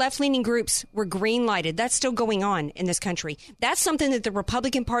while left-leaning groups were green-lighted. That's still going on in this country. That's something that the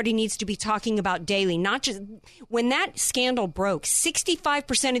Republican Party needs to be talking about daily. Not just when that scandal broke,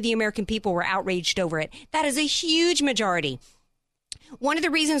 65% of the American people were outraged over it. That is a huge majority. One of the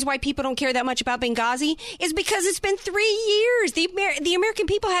reasons why people don't care that much about Benghazi is because it's been 3 years. The American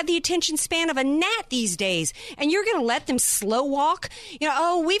people have the attention span of a gnat these days. And you're going to let them slow walk?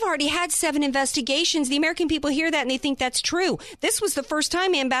 We've already had 7 investigations. The American people hear that and they think that's true. This was the first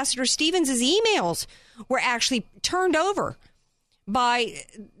time Ambassador Stevens' emails were actually turned over by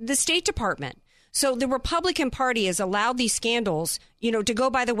the State Department. So the Republican Party has allowed these scandals, to go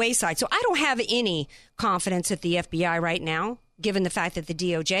by the wayside. So I don't have any confidence at the FBI right now, given the fact that the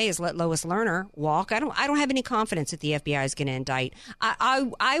DOJ has let Lois Lerner walk. I don't have any confidence that the FBI is going to indict.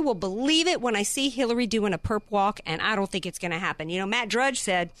 I will believe it when I see Hillary doing a perp walk, and I don't think it's going to happen. Matt Drudge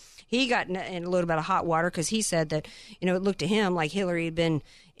said he got in a little bit of hot water because he said that, it looked to him like Hillary had been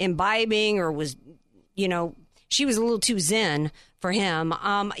imbibing or was, she was a little too zen for him.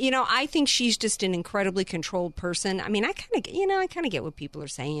 I think she's just an incredibly controlled person. I mean, I kind of get what people are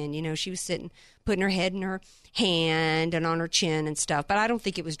saying. She was sitting, putting her head in her hand and on her chin and stuff. But I don't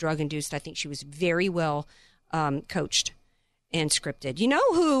think it was drug induced. I think she was very well coached and scripted. You know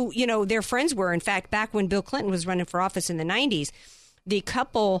who, their friends were? In fact, back when Bill Clinton was running for office in the 90s, the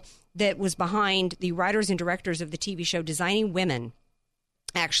couple that was behind the writers and directors of the TV show Designing Women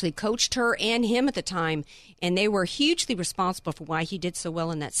actually coached her and him at the time, and they were hugely responsible for why he did so well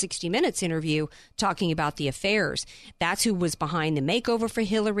in that 60 Minutes interview talking about the affairs. That's who was behind the makeover for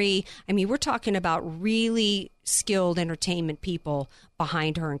Hillary. I mean, we're talking about really skilled entertainment people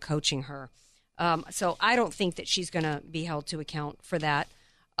behind her and coaching her. So I don't think that she's going to be held to account for that.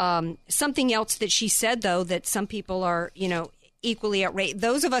 Something else that she said, though, that some people are, equally outraged.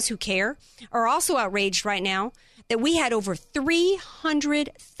 Those of us who care are also outraged right now that we had over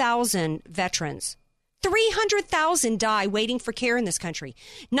 300,000 veterans. 300,000 die waiting for care in this country.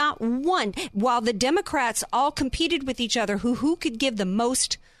 Not one. While the Democrats all competed with each other who could give the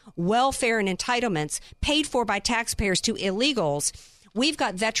most welfare and entitlements paid for by taxpayers to illegals, we've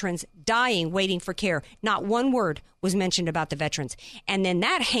got veterans dying waiting for care. Not one word was mentioned about the veterans. And then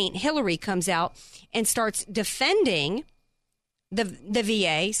that haint Hillary comes out and starts defending the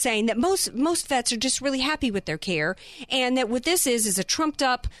VA, saying that most vets are just really happy with their care, and that what this is a trumped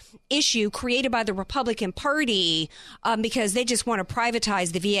up issue created by the Republican Party because they just want to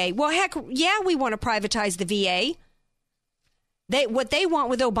privatize the VA. Well, heck, yeah, we want to privatize the VA. What they want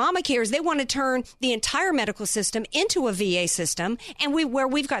with Obamacare is they want to turn the entire medical system into a VA system, and where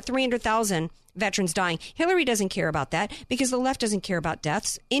we've got 300,000 veterans dying. Hillary doesn't care about that because the left doesn't care about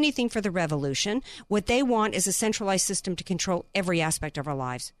deaths, anything for the revolution. What they want is a centralized system to control every aspect of our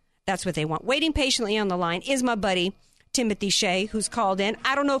lives. That's what they want. Waiting patiently on the line is my buddy, Timothy Shea, who's called in.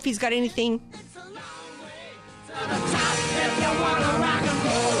 I don't know if he's got anything.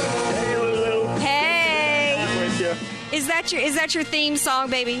 Hey, is that your theme song,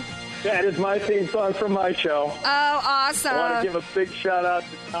 baby? That is my theme song from my show. Oh, awesome. I want to give a big shout out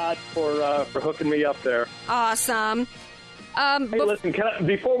to Todd for hooking me up there. Awesome. Hey, listen,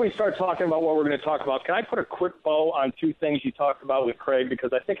 before we start talking about what we're going to talk about, can I put a quick bow on two things you talked about with Craig?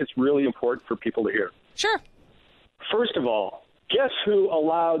 Because I think it's really important for people to hear. Sure. First of all, guess who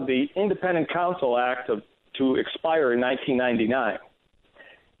allowed the Independent Counsel Act to expire in 1999?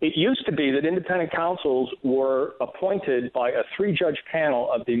 It used to be that independent counsels were appointed by a 3-judge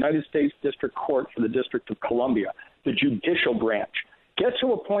panel of the United States District Court for the District of Columbia, the judicial branch. Guess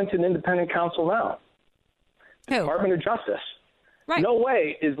who appoints an independent counsel now? Who? Department of Justice. Right. No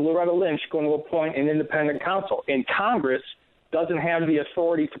way is Loretta Lynch going to appoint an independent counsel, and Congress doesn't have the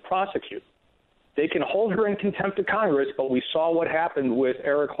authority to prosecute. They can hold her in contempt of Congress, but we saw what happened with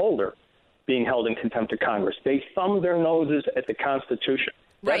Eric Holder being held in contempt of Congress. They thumbed their noses at the Constitution.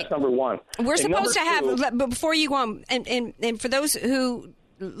 That's right. Number one. We're and supposed to two, have, but before you go on, and for those who,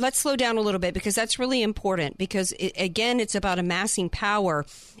 let's slow down a little bit because that's really important because, it's about amassing power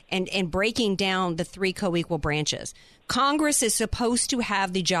and breaking down the 3 co-equal branches. Congress is supposed to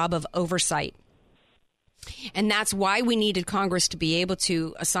have the job of oversight. And that's why we needed Congress to be able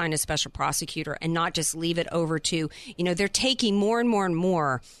to assign a special prosecutor and not just leave it over to, they're taking more and more and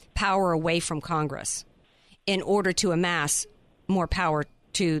more power away from Congress in order to amass more power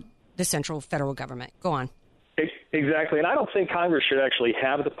to the central federal government. Go on. Exactly. And I don't think Congress should actually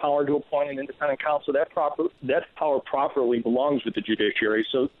have the power to appoint an independent counsel. That power properly belongs with the judiciary.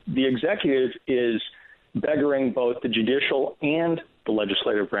 So the executive is beggaring both the judicial and the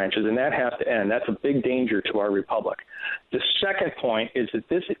legislative branches, and that has to end. That's a big danger to our republic. The second point is that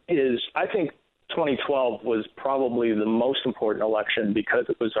I think 2012 was probably the most important election because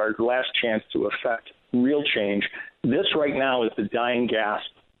it was our last chance to effect real change. This right now is the dying gasp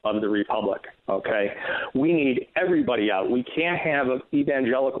of the republic, okay? We need everybody out. We can't have an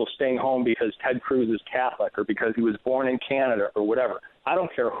evangelical staying home because Ted Cruz is Catholic or because he was born in Canada or whatever. I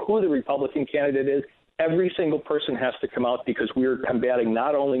don't care who the Republican candidate is. Every single person has to come out because we are combating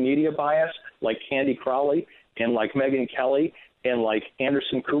not only media bias like Candy Crowley and like Megyn Kelly and like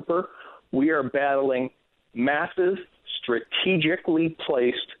Anderson Cooper. We are battling massive, strategically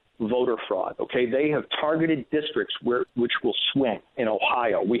placed voter fraud. Okay, they have targeted districts which will swing in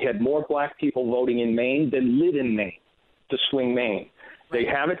Ohio. We had more black people voting in Maine than live in Maine to swing Maine. They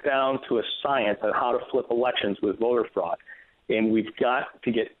have it down to a science on how to flip elections with voter fraud, and we've got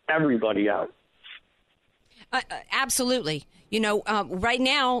to get everybody out. Absolutely. Right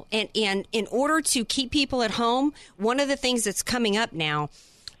now, and in order to keep people at home, one of the things that's coming up now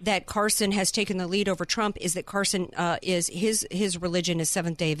that Carson has taken the lead over Trump is that Carson is his religion is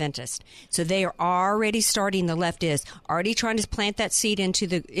Seventh-day Adventist. So they are already starting, the left is already trying to plant that seed into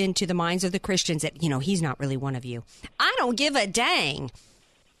the minds of the Christians that, he's not really one of you. I don't give a dang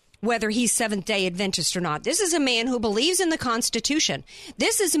whether he's Seventh-day Adventist or not. This is a man who believes in the Constitution.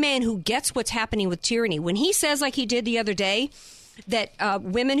 This is a man who gets what's happening with tyranny. When he says, like he did the other day, that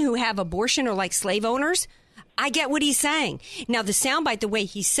women who have abortion are like slave owners, I get what he's saying. Now, the soundbite, the way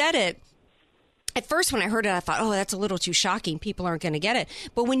he said it, at first when I heard it, I thought, oh, that's a little too shocking. People aren't going to get it.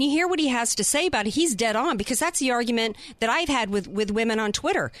 But when you hear what he has to say about it, he's dead on, because that's the argument that I've had with women on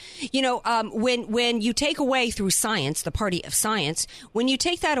Twitter. When you take away through science, the party of science, when you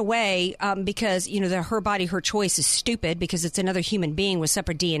take that away because, the her body, her choice is stupid because it's another human being with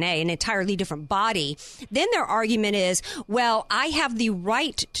separate DNA, an entirely different body, then their argument is, well, I have the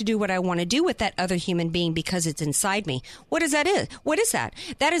right to do what I want to do with that other human being because it's inside me. What is that?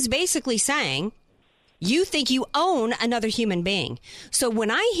 That is basically saying, you think you own another human being. So when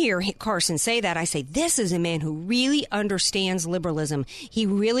I hear Carson say that, I say, this is a man who really understands liberalism. He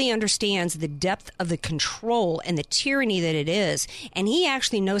really understands the depth of the control and the tyranny that it is. And he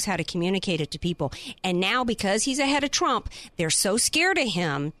actually knows how to communicate it to people. And now, because he's ahead of Trump, they're so scared of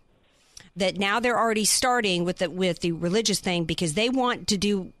him that now they're already starting with the religious thing, because they want to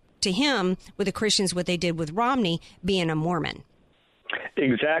do to him with the Christians what they did with Romney being a Mormon.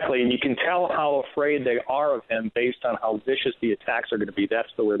 Exactly, and you can tell how afraid they are of him based on how vicious the attacks are going to be. That's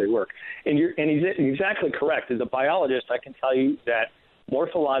the way they work. And he's exactly correct. As a biologist, I can tell you that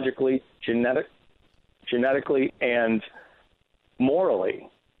morphologically, genetically, and morally,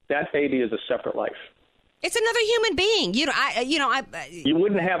 that baby is a separate life. It's another human being. You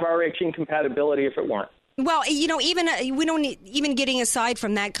wouldn't have Rh incompatibility if it weren't. Well, even we don't even getting aside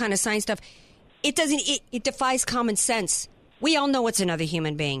from that kind of science stuff. It doesn't. It defies common sense. We all know it's another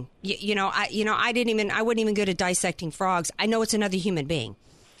human being. I wouldn't even go to dissecting frogs. I know it's another human being.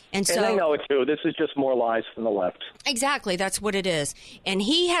 And I know it too. This is just more lies from the left. Exactly. That's what it is. And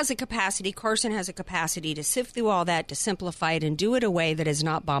he has a capacity, Carson has a capacity to sift through all that, to simplify it and do it a way that is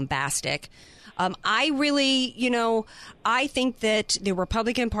not bombastic. I really, I think that the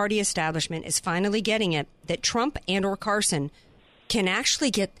Republican Party establishment is finally getting it, that Trump and or Carson can actually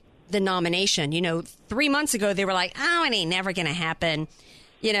get the nomination. 3 months ago, they were like, oh, it ain't never going to happen.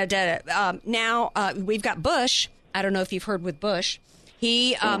 Now we've got Bush. I don't know if you've heard with Bush.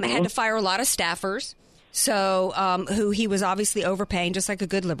 He had to fire a lot of staffers, who he was obviously overpaying, just like a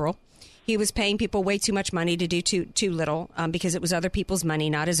good liberal. He was paying people way too much money to do too little because it was other people's money,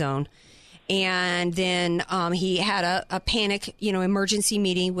 not his own. And then he had a panic, emergency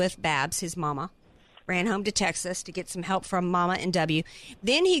meeting with Babs, his mama. Ran home to Texas to get some help from Mama and W.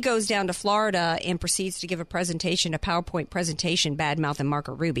 Then he goes down to Florida and proceeds to give a PowerPoint presentation, bad-mouthing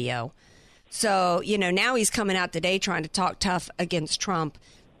Marco Rubio. So, now he's coming out today trying to talk tough against Trump.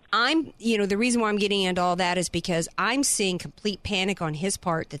 The reason why I'm getting into all that is because I'm seeing complete panic on his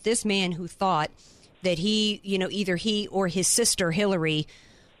part that this man who thought that he, either he or his sister Hillary,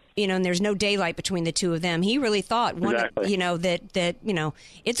 and there's no daylight between the two of them. He really thought, that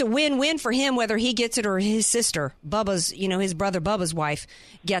it's a win-win for him whether he gets it or his sister, Bubba's, his brother Bubba's wife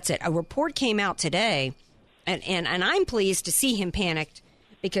gets it. A report came out today, and I'm pleased to see him panicked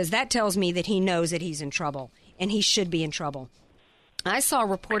because that tells me that he knows that he's in trouble, and he should be in trouble. I saw a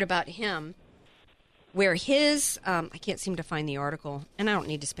report about him where his, I can't seem to find the article, and I don't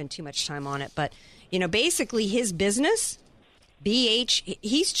need to spend too much time on it, but, basically his business, BH,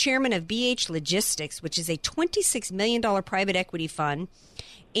 he's chairman of BH Logistics, which is a $26 million private equity fund,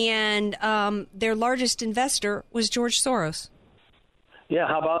 and their largest investor was George Soros. Yeah,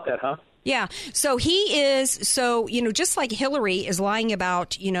 how about that, huh? Yeah, so he is, just like Hillary is lying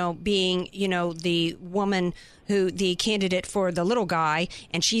about, being, the woman the candidate for the little guy,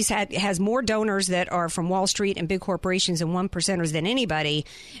 and has more donors that are from Wall Street and big corporations and 1%ers than anybody.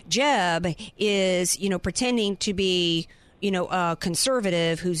 Jeb is, pretending to be, a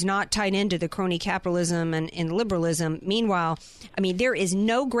conservative who's not tied into the crony capitalism and liberalism. Meanwhile, there is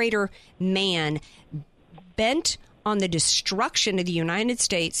no greater man bent on the destruction of the United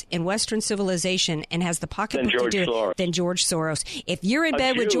States and Western civilization and has the pocketbook to do it than George Soros. If you're in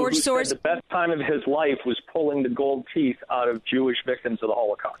bed with George Soros, the best time of his life was pulling the gold teeth out of Jewish victims of the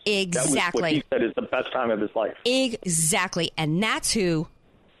Holocaust. Exactly. That was what he said is the best time of his life. Exactly. And that's who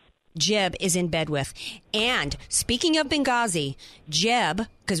Jeb is in bed with. And speaking of Benghazi, Jeb,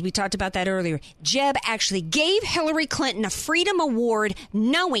 because we talked about that earlier, Jeb actually gave Hillary Clinton a Freedom Award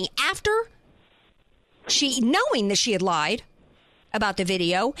knowing that she had lied about the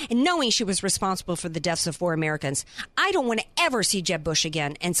video and knowing she was responsible for the deaths of 4 Americans. I don't want to ever see Jeb Bush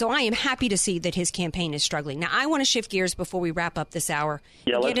again. And so I am happy to see that his campaign is struggling. Now, I want to shift gears before we wrap up this hour.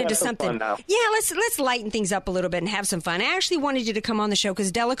 Yeah, let's get into have some something. fun now. Yeah, let's lighten things up a little bit and have some fun. I actually wanted you to come on the show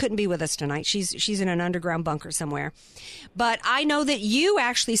because Della couldn't be with us tonight. She's in an underground bunker somewhere. But I know that you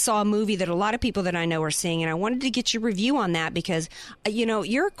actually saw a movie that a lot of people that I know are seeing, and I wanted to get your review on that because,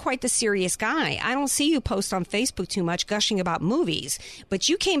 you're quite the serious guy. I don't see you post on Facebook too much gushing about movies, but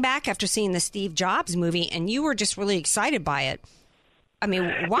you came back after seeing the Steve Jobs movie, and you were just really excited by it.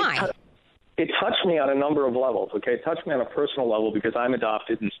 Why? It touched me on a number of levels, okay? It touched me on a personal level because I'm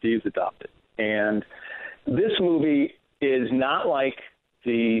adopted and Steve's adopted. And this movie is not like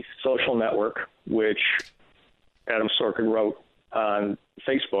The Social Network, which Adam Sorkin wrote on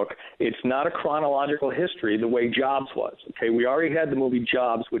Facebook. It's not a chronological history the way Jobs was, okay? We already had the movie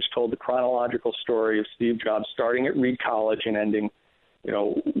Jobs, which told the chronological story of Steve Jobs starting at Reed College and ending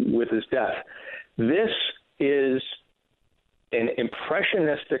with his death. This is an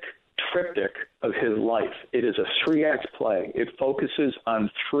impressionistic triptych of his life. It is a 3-act play. It focuses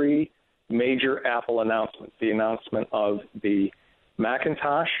on 3 major Apple announcements. The announcement of the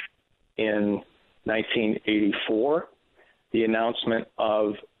Macintosh in 1984, the announcement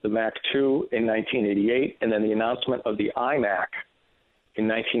of the Mac II in 1988, and then the announcement of the iMac in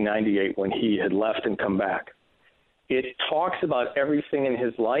 1998 when he had left and come back. It talks about everything in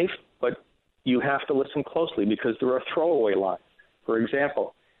his life, but you have to listen closely because there are throwaway lines. For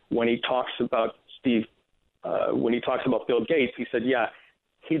example, when he talks about Bill Gates, he said, yeah,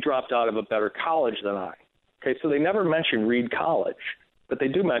 he dropped out of a better college than I. Okay, so they never mention Reed College, but they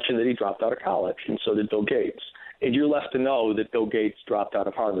do mention that he dropped out of college, and so did Bill Gates. And you're left to know that Bill Gates dropped out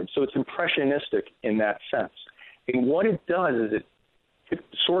of Harvard. So it's impressionistic in that sense. And what it does is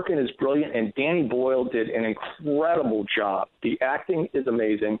Sorkin is brilliant, and Danny Boyle did an incredible job. The acting is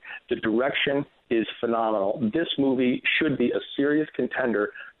amazing. The direction is phenomenal. This movie should be a serious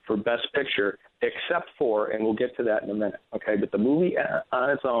contender for Best Picture, except for, and we'll get to that in a minute, okay? But the movie on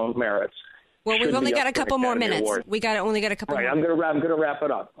its own merits. Well, we've only got a couple more minutes. Only got a couple more. I'm going to wrap it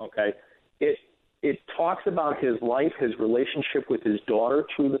up, okay? It talks about his life, his relationship with his daughter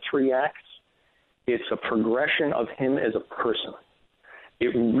through the 3 acts. It's a progression of him as a person.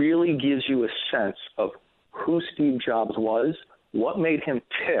 It really gives you a sense of who Steve Jobs was, what made him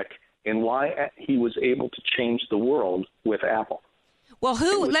tick, and why he was able to change the world with Apple. Well,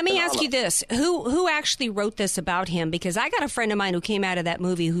 let me ask you this. Who actually wrote this about him? Because I got a friend of mine who came out of that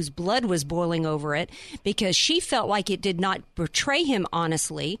movie whose blood was boiling over it because she felt like it did not portray him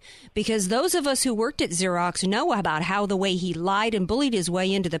honestly, because those of us who worked at Xerox know about how the way he lied and bullied his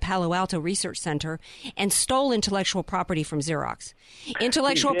way into the Palo Alto Research Center and stole intellectual property from Xerox.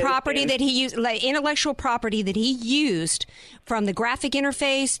 Intellectual property that he used from the graphic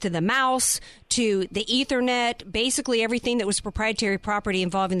interface to the mouse to the Ethernet, basically everything that was proprietary property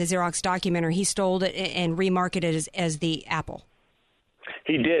involving the Xerox documentary, he stole it and remarketed it as the Apple.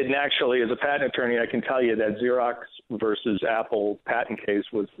 He did, and actually, as a patent attorney, I can tell you that Xerox versus Apple patent case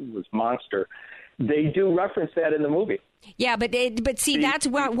was monster. They do reference that in the movie. Yeah, but see, that's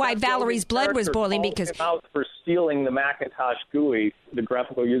why Valerie's blood was boiling, because out for stealing the Macintosh GUI, the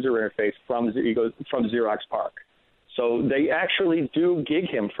graphical user interface from Xerox PARC. So they actually do gig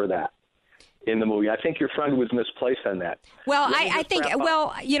him for that in the movie. I think your friend was misplaced on that. Well, I think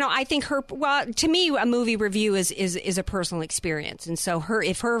to me, a movie review is a personal experience. And so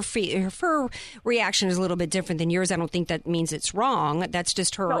if her reaction is a little bit different than yours, I don't think that means it's wrong. That's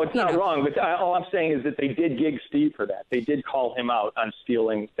just her. No, it's not wrong. But all I'm saying is that they did gig Steve for that. They did call him out on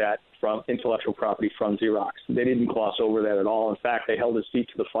stealing that from intellectual property from Xerox. They didn't gloss over that at all. In fact, they held his feet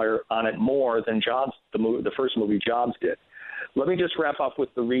to the fire on it more than Jobs, the first movie Jobs did. Let me just wrap up with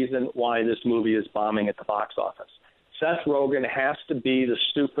the reason why this movie is bombing at the box office. Seth Rogen has to be the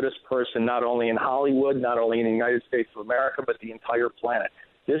stupidest person, not only in Hollywood, not only in the United States of America, but the entire planet.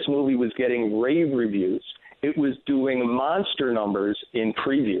 This movie was getting rave reviews. It was doing monster numbers in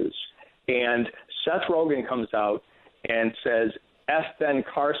previews. And Seth Rogen comes out and says, F. Ben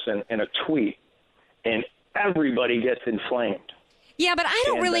Carson in a tweet, and everybody gets inflamed. Yeah, but I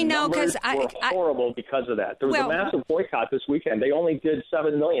don't really know, because were horrible because of that. There was a massive boycott this weekend. They only did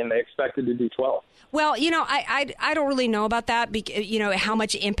 7 million. They expected to do 12. Well, I don't really know about that, how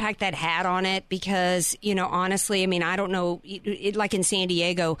much impact that had on it, because, honestly, I mean, I don't know. Like in San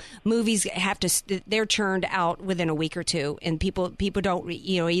Diego, movies they're churned out within a week or two, and people don't,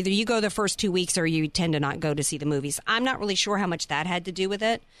 either you go the first 2 weeks or you tend to not go to see the movies. I'm not really sure how much that had to do with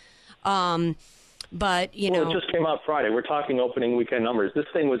it. But, Well, it just came out Friday. We're talking opening weekend numbers. This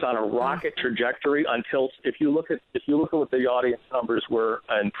thing was on a rocket trajectory until, if you look at what the audience numbers were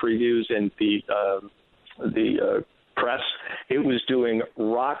and previews in the press, it was doing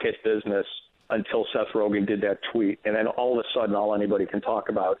rocket business until Seth Rogen did that tweet. And then all of a sudden, all anybody can talk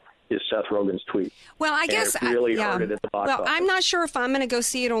about is Seth Rogen's tweet. Well, I guess it really hurt it at the box office. I'm not sure if I'm going to go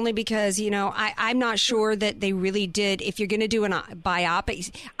see it, only because I'm not sure that they really did. If you're going to do a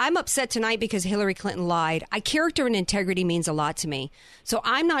biopic, I'm upset tonight because Hillary Clinton lied. Character and integrity means a lot to me, so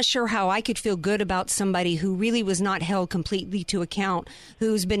I'm not sure how I could feel good about somebody who really was not held completely to account,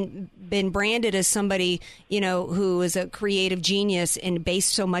 who's been branded as somebody who is a creative genius and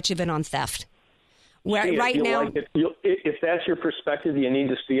based so much of it on theft. Right now, if that's your perspective, you need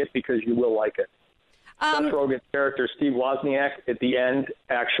to see it because you will like it. Seth Rogen's character, Steve Wozniak, at the end,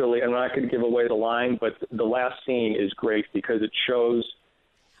 actually, I'm not going to give away the line, but the last scene is great because it shows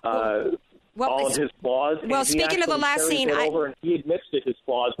all of his flaws. Well, speaking of the last scene, he admits to his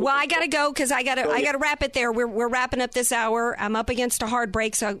flaws. Well, I got to go because I got to wrap it there. We're wrapping up this hour. I'm up against a hard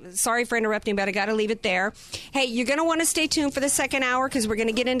break, so sorry for interrupting, but I got to leave it there. Hey, you're going to want to stay tuned for the second hour because we're going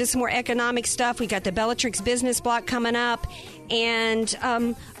to get into some more economic stuff. We got the Bellatrix business block coming up and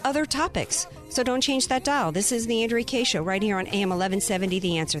other topics. So don't change that dial. This is the Andrea Kaye Show right here on AM 1170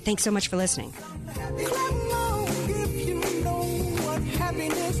 The Answer. Thanks so much for listening.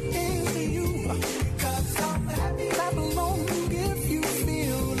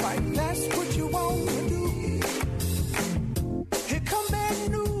 Here come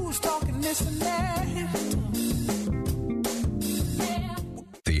bad news, talking this and that.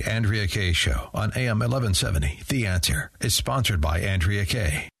 Andrea Kaye Show on AM 1170. The Answer is sponsored by Andrea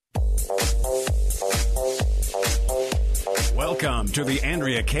Kaye. Welcome to the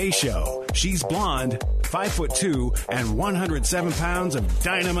Andrea Kaye Show. She's blonde, 5'2", and 107 pounds of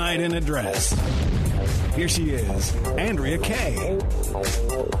dynamite in a dress. Here she is, Andrea Kaye.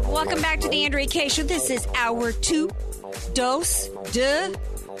 Welcome back to the Andrea Kaye Show. This is hour 2. Dos de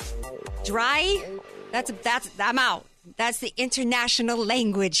dry. That's I'm out. That's the international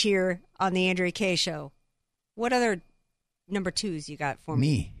language here on the Andrea Kaye Show. What other number 2s you got for me?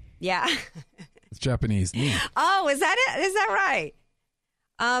 Me. Yeah. It's Japanese. Me. Oh, is that it? Is that right?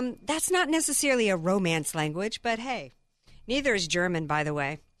 That's not necessarily a romance language, but hey, neither is German, by the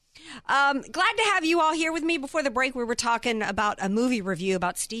way. Glad to have you all here with me. Before the break, we were talking about a movie review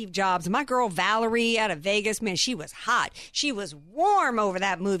about Steve Jobs. My girl Valerie out of Vegas, man, she was hot. She was warm over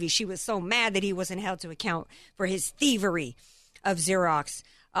that movie. She was so mad that he wasn't held to account for his thievery of Xerox.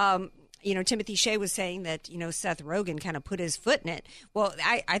 Timothy Shea was saying that, Seth Rogen kind of put his foot in it. Well,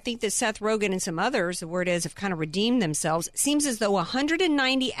 I think that Seth Rogen and some others, the word is, have kind of redeemed themselves. It seems as though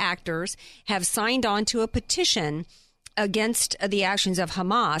 190 actors have signed on to a petition against the actions of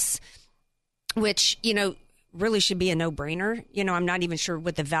Hamas, which, really should be a no-brainer. I'm not even sure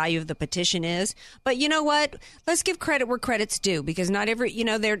what the value of the petition is. But you know what? Let's give credit where credit's due, because not every,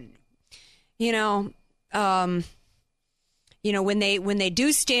 when they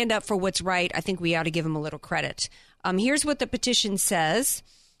do stand up for what's right, I think we ought to give them a little credit. Here's what the petition says.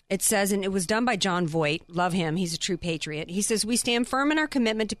 It says, and it was done by John Voight. Love him. He's a true patriot. He says, we stand firm in our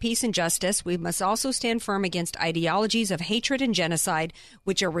commitment to peace and justice. We must also stand firm against ideologies of hatred and genocide,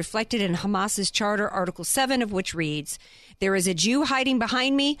 which are reflected in Hamas's charter, Article 7 of which reads, there is a Jew hiding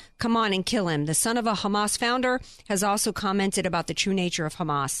behind me. Come on and kill him. The son of a Hamas founder has also commented about the true nature of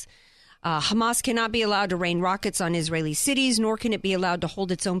Hamas. Hamas cannot be allowed to rain rockets on Israeli cities, nor can it be allowed to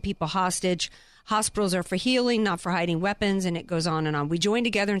hold its own people hostage. Hospitals are for healing, not for hiding weapons, and it goes on and on. We join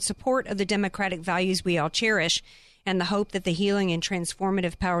together in support of the democratic values we all cherish and the hope that the healing and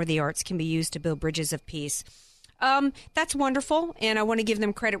transformative power of the arts can be used to build bridges of peace. That's wonderful, and I want to give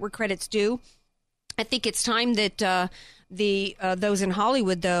them credit where credit's due. I think it's time that those in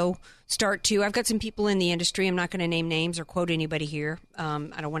Hollywood, though, start to. I've got some people in the industry. I'm not going to name names or quote anybody here. I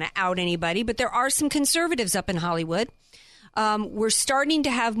don't want to out anybody, but there are some conservatives up in Hollywood. We're starting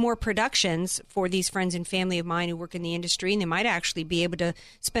to have more productions for these friends and family of mine who work in the industry, and they might actually be able to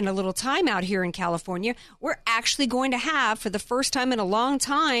spend a little time out here in California. We're actually going to have, for the first time in a long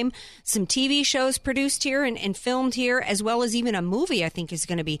time, some TV shows produced here and filmed here, as well as even a movie I think is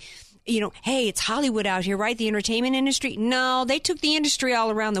going to be. Hey, it's Hollywood out here, right? The entertainment industry. No, they took the industry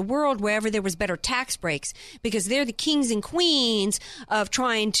all around the world wherever there was better tax breaks, because they're the kings and queens of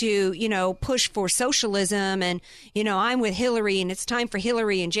trying to, push for socialism. And, I'm with Hillary and it's time for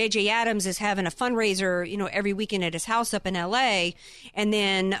Hillary, and J.J. Abrams is having a fundraiser, every weekend at his house up in L.A. And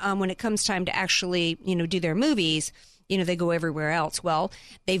then when it comes time to actually, do their movies, they go everywhere else. Well,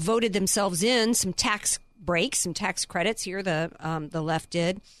 they voted themselves in some tax breaks, some tax credits here, the left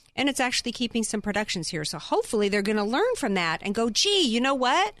did. And it's actually keeping some productions here. So hopefully they're going to learn from that and go, gee, you know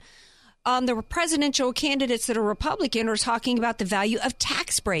what? The presidential candidates that are Republican are talking about the value of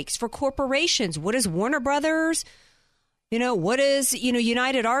tax breaks for corporations. What is Warner Brothers? What is,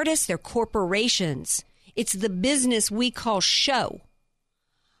 United Artists? They're corporations. It's the business we call show.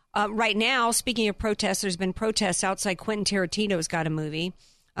 Right now, speaking of protests, there's been protests outside Quentin Tarantino's got a movie.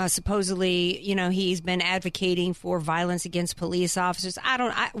 Supposedly, he's been advocating for violence against police officers.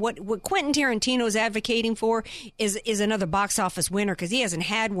 What Quentin Tarantino is advocating for is another box office winner, because he hasn't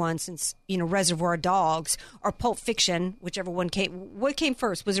had one since, Reservoir Dogs or Pulp Fiction, whichever one came. What came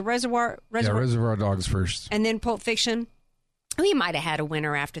first? Was it Reservoir Dogs first. And then Pulp Fiction? He might have had a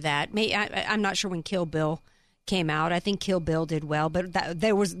winner after that. I'm not sure when Kill Bill came out. I think Kill Bill did well, but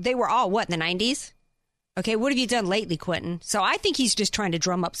they were all, in the 90s? Okay, what have you done lately, Quentin? So I think he's just trying to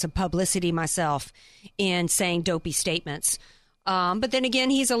drum up some publicity myself in saying dopey statements. But then again,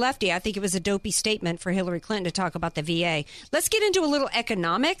 he's a lefty. I think it was a dopey statement for Hillary Clinton to talk about the VA. Let's get into a little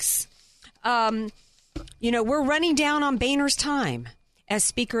economics. We're running down on Boehner's time as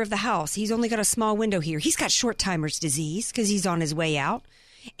Speaker of the House. He's only got a small window here. He's got short-timer's disease because he's on his way out.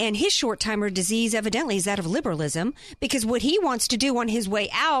 And his short-timer disease evidently is that of liberalism, because what he wants to do on his way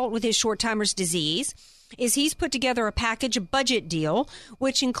out with his short-timer's disease is he's put together a package, a budget deal,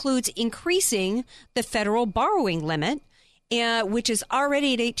 which includes increasing the federal borrowing limit, which is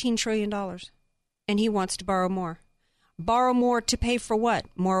already at $18 trillion. And he wants to borrow more. Borrow more to pay for what?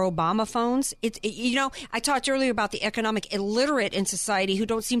 More Obama phones? I talked earlier about the economic illiterate in society who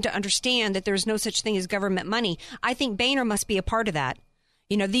don't seem to understand that there's no such thing as government money. I think Boehner must be a part of that.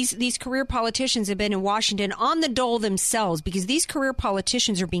 You know, these career politicians have been in Washington on the dole themselves because these career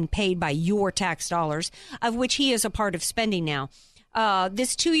politicians are being paid by your tax dollars, of which he is a part of spending now.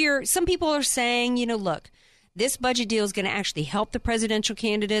 This 2-year, some people are saying, you know, look, this budget deal is going to actually help the presidential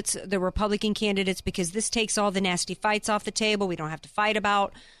candidates, the Republican candidates, because this takes all the nasty fights off the table. We don't have to fight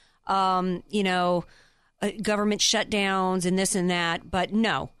about, government shutdowns and this and that. But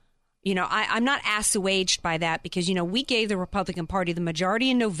no. You know, I'm not assuaged by that because, you know, we gave the Republican Party the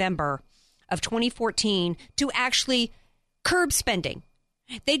majority in November of 2014 to actually curb spending.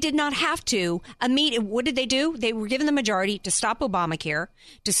 They did not have to. What did they do? They were given the majority to stop Obamacare,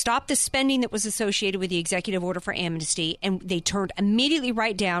 to stop the spending that was associated with the executive order for amnesty, and they turned immediately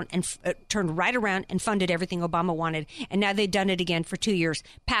right down and turned right around and funded everything Obama wanted. And now they've done it again for 2 years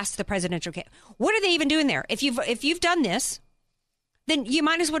past the presidential. What are they even doing there? If you've done this, then you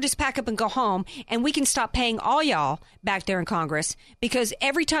might as well just pack up and go home, and we can stop paying all y'all back there in Congress, because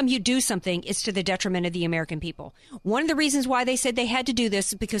every time you do something, it's to the detriment of the American people. One of the reasons why they said they had to do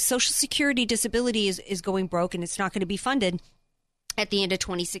this is because Social Security disability is going broke, and it's not going to be funded at the end of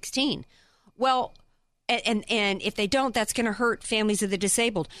 2016. Well, and if they don't, that's going to hurt families of the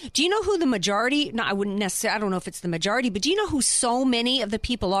disabled. Do you know who the majority? No, I wouldn't necessarily. I don't know if it's the majority, but do you know who so many of the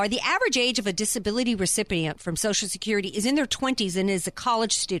people are? The average age of a disability recipient from Social Security is in their 20s and is a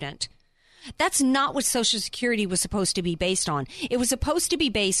college student. That's not what Social Security was supposed to be based on. It was supposed to be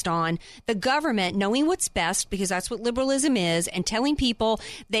based on the government knowing what's best, because that's what liberalism is, and telling people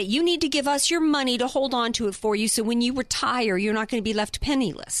that you need to give us your money to hold on to it for you, so when you retire, you're not going to be left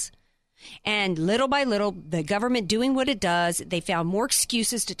penniless. And little by little, the government doing what it does, they found more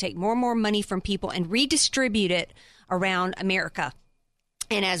excuses to take more and more money from people and redistribute it around America.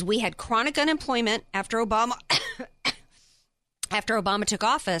 And as we had chronic unemployment after Obama took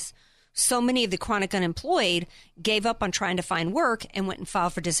office, so many of the chronic unemployed gave up on trying to find work and went and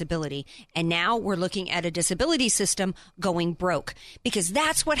filed for disability. And now we're looking at a disability system going broke, because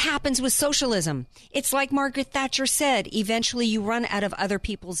that's what happens with socialism. It's like Margaret Thatcher said, eventually you run out of other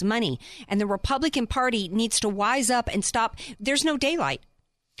people's money. And the Republican Party needs to wise up and stop. There's no daylight.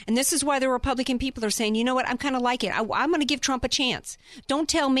 And this is why the Republican people are saying, you know what, I'm kind of like it. I'm going to give Trump a chance. Don't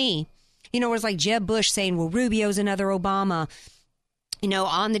tell me, it was like Jeb Bush saying, well, Rubio's another Obama.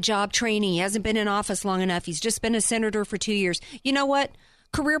 On the job training. He hasn't been in office long enough. He's just been a senator for 2 years. You know what?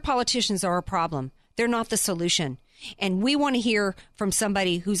 Career politicians are a problem. They're not the solution. And we want to hear from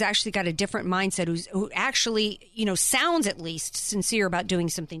somebody who's actually got a different mindset, who actually, sounds at least sincere about doing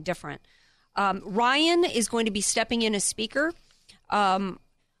something different. Ryan is going to be stepping in as speaker.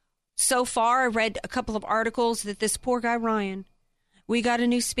 So far, I read a couple of articles that this poor guy, Ryan, we got a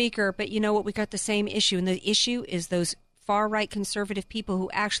new speaker, but you know what? We got the same issue. And the issue is those far-right conservative people who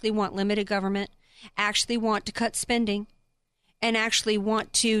actually want limited government, actually want to cut spending, and actually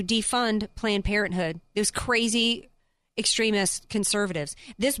want to defund Planned Parenthood. Those crazy extremist conservatives.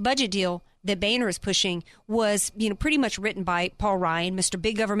 This budget deal that Boehner is pushing was, pretty much written by Paul Ryan, Mr.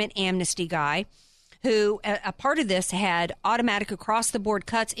 Big Government Amnesty guy, who a part of this had automatic across-the-board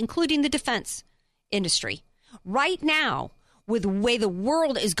cuts, including the defense industry. Right now, with the way the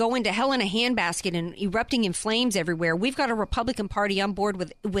world is going to hell in a handbasket and erupting in flames everywhere, we've got a Republican Party on board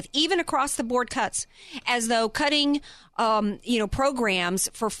with even across-the-board cuts, as though cutting, programs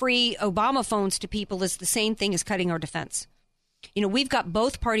for free Obama phones to people is the same thing as cutting our defense. We've got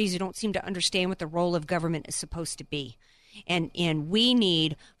both parties who don't seem to understand what the role of government is supposed to be. And we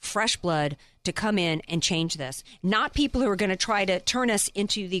need fresh blood to come in and change this. Not people who are going to try to turn us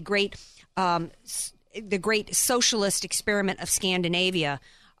into the great socialist experiment of Scandinavia.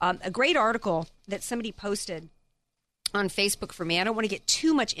 A great article that somebody posted on Facebook for me. I don't want to get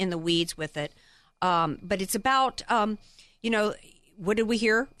too much in the weeds with it, but it's about, what did we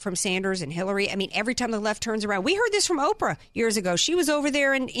hear from Sanders and Hillary? I mean, every time the left turns around, we heard this from Oprah years ago. She was over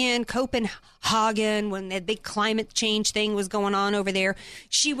there in Copenhagen when the big climate change thing was going on over there.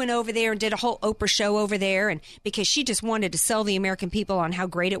 She went over there and did a whole Oprah show over there, and because she just wanted to sell the American people on how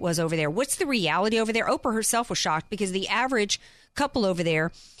great it was over there. What's the reality over there? Oprah herself was shocked because the average couple over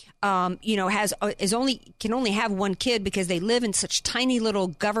there, can only have one kid because they live in such tiny little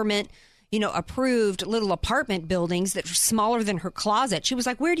government approved little apartment buildings that are smaller than her closet. She was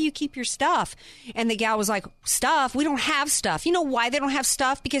like, where do you keep your stuff? And the gal was like, stuff? We don't have stuff. You know why they don't have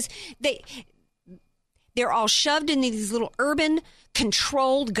stuff? Because They're all shoved in these little urban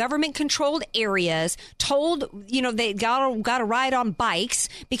controlled, government controlled areas, told, they got to ride on bikes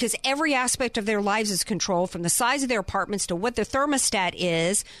because every aspect of their lives is controlled, from the size of their apartments to what their thermostat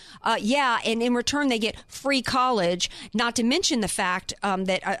is. And in return, they get free college, not to mention the fact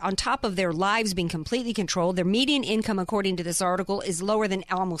that on top of their lives being completely controlled, their median income, according to this article, is lower than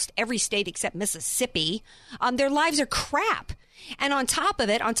almost every state except Mississippi. Their lives are crap. And on top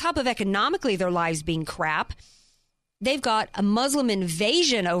of economically their lives being crap, they've got a Muslim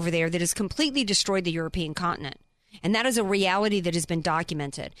invasion over there that has completely destroyed the European continent. And that is a reality that has been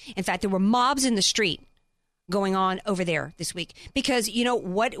documented. In fact, there were mobs in the street going on over there this week. Because,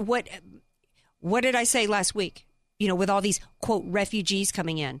 what did I say last week? With all these, quote, refugees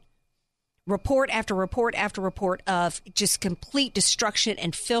coming in. Report after report after report of just complete destruction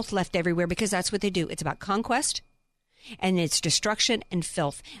and filth left everywhere, because that's what they do. It's about conquest. And it's destruction and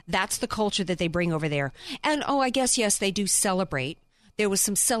filth. That's the culture that they bring over there. And, I guess, yes, they do celebrate. There was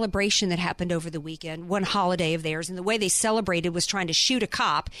some celebration that happened over the weekend, one holiday of theirs. And the way they celebrated was trying to shoot a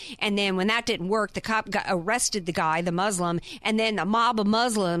cop. And then when that didn't work, the cop arrested the guy, the Muslim. And then a mob of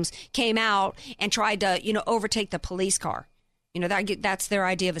Muslims came out and tried to, overtake the police car. That's their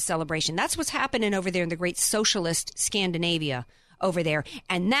idea of a celebration. That's what's happening over there in the great socialist Scandinavia over there.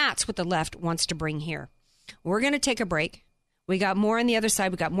 And that's what the left wants to bring here. We're going to take a break. We got more on the other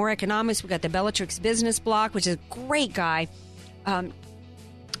side. We got more economics. We got the Bellatrix Business Block, which is a great guy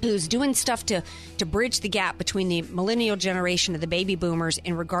who's doing stuff to bridge the gap between the millennial generation and the baby boomers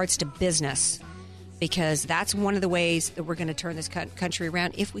in regards to business, because that's one of the ways that we're going to turn this country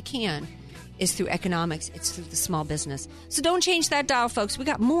around, if we can, is through economics. It's through the small business. So don't change that dial, folks. We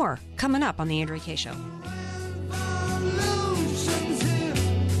got more coming up on the Andrea Kaye Show.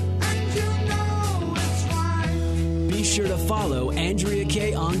 Be sure to follow Andrea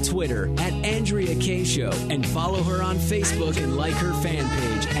Kaye on Twitter at Andrea Kaye Show, and follow her on Facebook and like her fan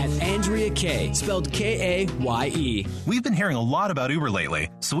page at Andrea Kaye, spelled Kaye. We've been hearing a lot about Uber lately,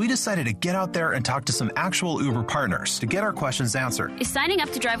 so we decided to get out there and talk to some actual Uber partners to get our questions answered. Is signing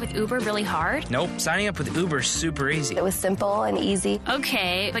up to drive with Uber really hard? Nope, signing up with Uber is super easy. It was simple and easy.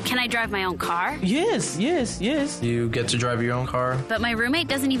 Okay, but can I drive my own car? Yes. You get to drive your own car. But my roommate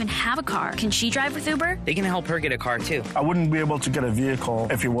doesn't even have a car. Can she drive with Uber? They can help her get a car too. I wouldn't be able to get a vehicle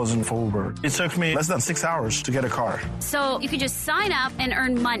if it wasn't for Uber. It took me less than 6 hours to get a car. So you could just sign up and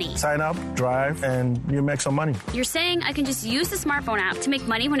earn money. Sign up, drive, and you make some money. You're saying I can just use the smartphone app to make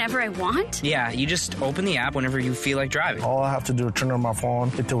money whenever I want? Yeah, you just open the app whenever you feel like driving. All I have to do is turn on my phone,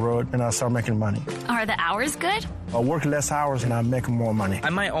 hit the road, and I start making money. Are the hours good? I work less hours and I make more money.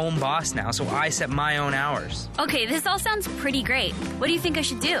 I'm my own boss now, so I set my own hours. Okay, this all sounds pretty great. What do you think I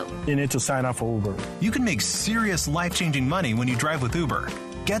should do? You need to sign up for Uber. You can make serious life-changing money when you drive with Uber.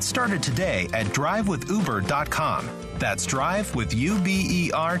 Get started today at drivewithuber.com. That's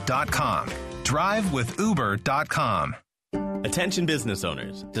drivewithuber.com. Drivewithuber.com. Attention business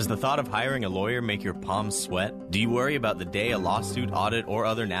owners. Does the thought of hiring a lawyer make your palms sweat? Do you worry about the day a lawsuit, audit, or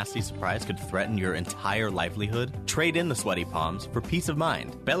other nasty surprise could threaten your entire livelihood? Trade in the sweaty palms for peace of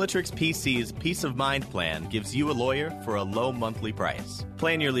mind. Bellatrix PC's Peace of Mind plan gives you a lawyer for a low monthly price.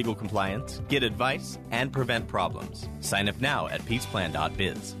 Plan your legal compliance, get advice, and prevent problems. Sign up now at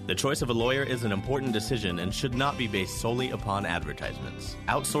peaceplan.biz. The choice of a lawyer is an important decision and should not be based solely upon advertisements.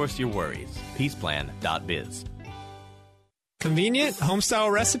 Outsource your worries. peaceplan.biz. Convenient,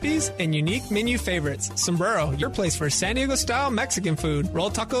 home-style recipes, and unique menu favorites. Sombrero, your place for San Diego-style Mexican food. Roll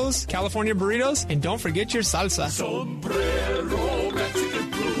tacos, California burritos, and don't forget your salsa. Sombrero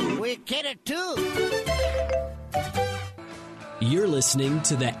Mexican food. We get it, too. You're listening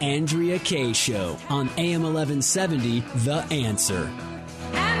to The Andrea Kaye Show on AM 1170, The Answer.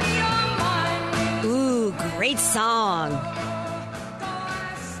 Ooh, great song.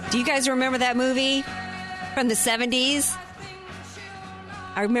 Do you guys remember that movie from the 70s?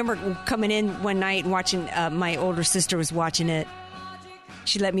 I remember coming in one night and watching, my older sister was watching it.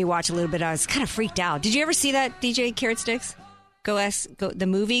 She let me watch a little bit. I was kind of freaked out. Did you ever see that, DJ Carrot Sticks? The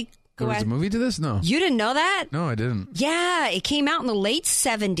movie? There was a movie to this? No. You didn't know that? No, I didn't. Yeah, it came out in the late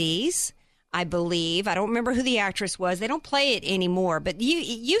 70s, I believe. I don't remember who the actress was. They don't play it anymore. But it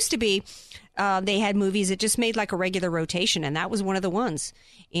used to be they had movies that just made like a regular rotation, and that was one of the ones.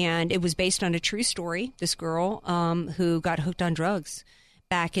 And it was based on a true story. This girl who got hooked on drugs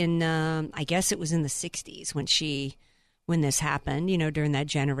back in, I guess it was in the 60s when this happened, during that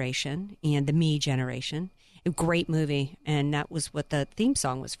generation and the Me generation. A great movie, and that was what the theme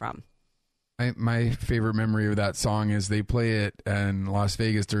song was from. My favorite memory of that song is they play it in Las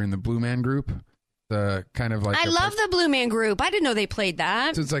Vegas during the Blue Man Group. The kind of like I love the Blue Man Group. I didn't know they played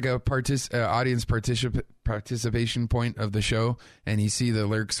that. So it's like a audience participation point of the show, and you see the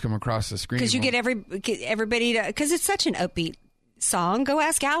lyrics come across the screen. Because you get everybody to, because it's such an upbeat song. Go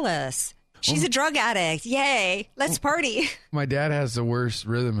ask Alice. She's a drug addict. Yay. Let's party. My dad has the worst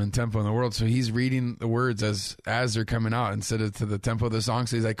rhythm and tempo in the world, so he's reading the words as they're coming out instead of to the tempo of the song.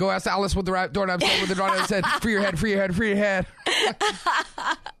 So he's like, go ask Alice what the doorknob said, what the doorknob said. Free your head, free your head, free your head.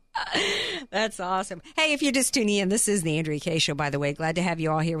 That's awesome. Hey, if you're just tuning in, this is the Andrea Kaye Show, by the way. Glad to have you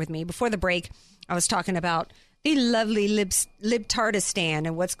all here with me. Before the break, I was talking about the lovely Libtardistan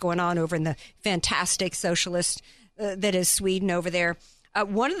and what's going on over in the fantastic socialist that is Sweden over there.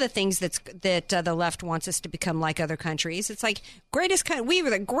 One of the things that the left wants us to become like other countries. It's like we were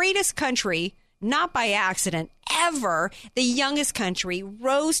the greatest country, not by accident, ever. The youngest country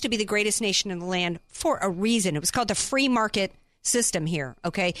rose to be the greatest nation in the land for a reason. It was called the free market system here,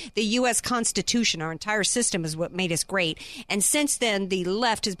 okay? The U.S. Constitution, our entire system is what made us great. And since then, the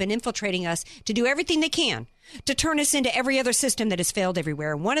left has been infiltrating us to do everything they can to turn us into every other system that has failed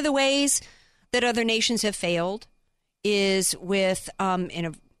everywhere. And one of the ways that other nations have failed is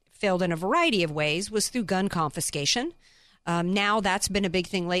failed in a variety of ways, was through gun confiscation. Now that's been a big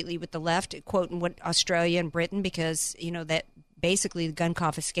thing lately with the left, quoting what Australia and Britain, because, that basically the gun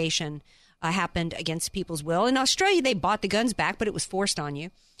confiscation happened against people's will. In Australia, they bought the guns back, but it was forced on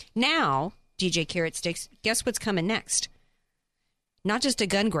you. Now, DJ Carrot Sticks, guess what's coming next? Not just a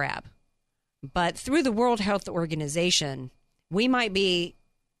gun grab, but through the World Health Organization, we might be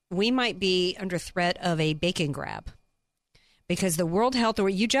under threat of a bacon grab. Because the World Health,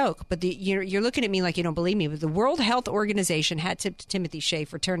 you joke, but you're looking at me like you don't believe me, but the World Health Organization had Timothy Shea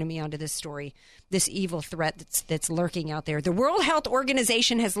for turning me onto this story, this evil threat that's lurking out there. The World Health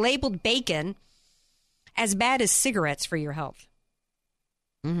Organization has labeled bacon as bad as cigarettes for your health.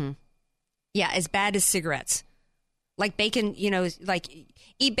 Mm-hmm. Yeah, as bad as cigarettes. Like bacon, like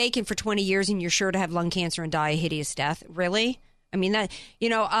eat bacon for 20 years and you're sure to have lung cancer and die a hideous death. Really? I mean, that,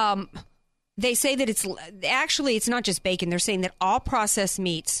 they say that it's not just bacon. They're saying that all processed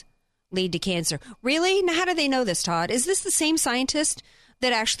meats lead to cancer. Really? Now, how do they know this, Todd? Is this the same scientist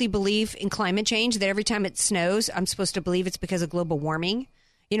that actually believe in climate change, that every time it snows, I'm supposed to believe it's because of global warming?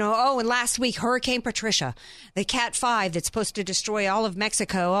 And last week, Hurricane Patricia, the Cat 5 that's supposed to destroy all of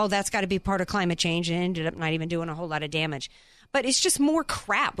Mexico, that's got to be part of climate change, and ended up not even doing a whole lot of damage. But it's just more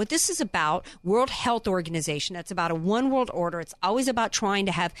crap. What this is about, World Health Organization, that's about a one world order. It's always about trying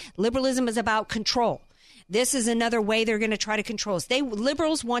to have, liberalism is about control. This is another way they're going to try to control us.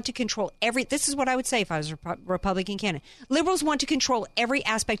 Liberals want to control this is what I would say if I was a Republican candidate. Liberals want to control every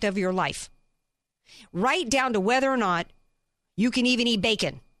aspect of your life, right down to whether or not you can even eat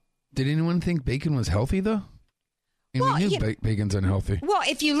bacon. Did anyone think bacon was healthy, though? We knew bacon's unhealthy. Well,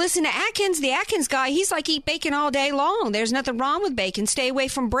 if you listen to Atkins, the Atkins guy, he's like, eat bacon all day long. There's nothing wrong with bacon. Stay away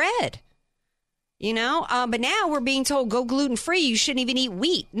from bread. But now we're being told, go gluten-free. You shouldn't even eat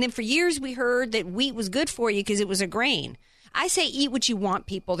wheat. And then for years we heard that wheat was good for you because it was a grain. I say eat what you want,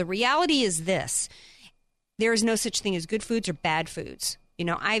 people. The reality is this. There is no such thing as good foods or bad foods.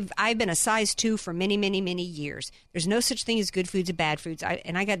 I've been a size 2 for many, many, many years. There's no such thing as good foods and bad foods.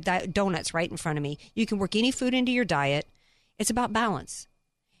 I got donuts right in front of me. You can work any food into your diet. It's about balance.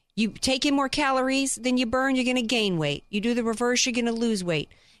 You take in more calories than you burn, you're going to gain weight. You do the reverse, you're going to lose weight.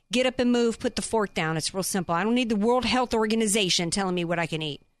 Get up and move, put the fork down. It's real simple. I don't need the World Health Organization telling me what I can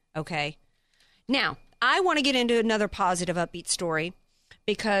eat. Okay? Now, I want to get into another positive, upbeat story,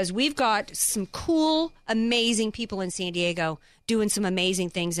 because we've got some cool, amazing people in San Diego doing some amazing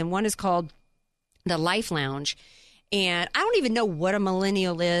things. And one is called the Life Lounge. And I don't even know what a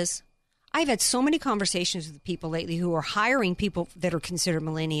millennial is. I've had so many conversations with people lately who are hiring people that are considered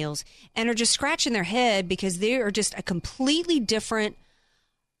millennials and are just scratching their head because they are just a completely different.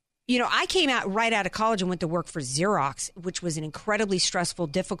 I came right out of college and went to work for Xerox, which was an incredibly stressful,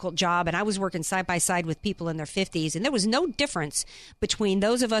 difficult job. And I was working side by side with people in their 50s. And there was no difference between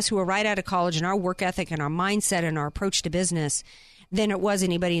those of us who were right out of college and our work ethic and our mindset and our approach to business than it was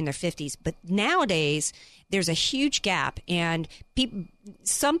anybody in their 50s. But nowadays, there's a huge gap, and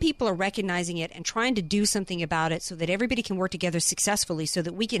some people are recognizing it and trying to do something about it so that everybody can work together successfully so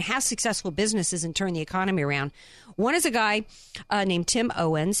that we can have successful businesses and turn the economy around. One is a guy named Tim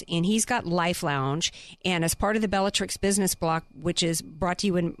Owens, and he's got Life Lounge. And as part of the Bellatrix Business Block, which is brought to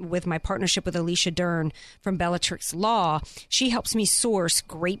you with my partnership with Alicia Dern from Bellatrix Law, she helps me source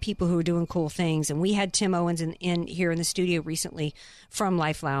great people who are doing cool things. And we had Tim Owens in here in the studio recently from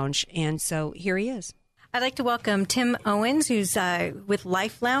Life Lounge. And so here he is. I'd like to welcome Tim Owens, who's with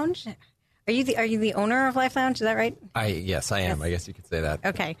Life Lounge. Are you the owner of Life Lounge? Is that right? Yes, I am. Yes. I guess you could say that.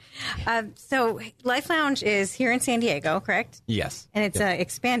 Okay. So Life Lounge is here in San Diego, correct? Yes. And it's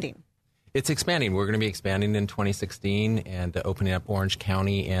expanding. It's expanding. We're going to be expanding in 2016 and opening up Orange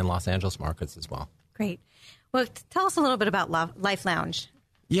County and Los Angeles markets as well. Great. Well, tell us a little bit about Life Lounge.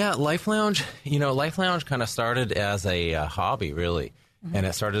 Yeah, Life Lounge. Life Lounge kind of started as a hobby, really. Mm-hmm. And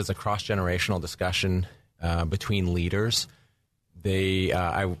it started as a cross-generational discussion between leaders.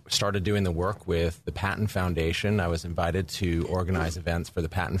 I started doing the work with the Patton Foundation. I was invited to organize events for the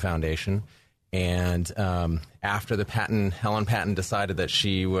Patton Foundation. And after Helen Patton decided that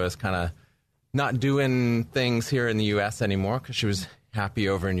she was kind of not doing things here in the U.S. anymore because she was happy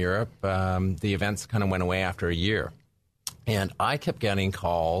over in Europe, the events kind of went away after a year. And I kept getting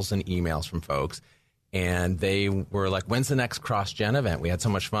calls and emails from folks, and they were like, when's the next cross-gen event? We had so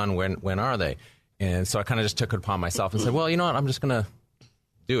much fun. When are they? And so I kind of just took it upon myself and said, well, you know what? I'm just going to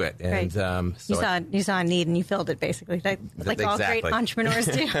do it. And right. You saw a need and you filled it, basically, like exactly. All great entrepreneurs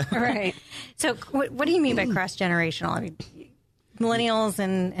do. Right. So what do you mean by cross-generational? I mean, millennials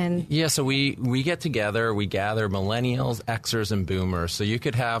and yeah, so we get together, we gather millennials, Xers, and boomers. So you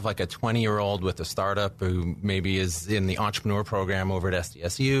could have like a 20-year-old with a startup who maybe is in the entrepreneur program over at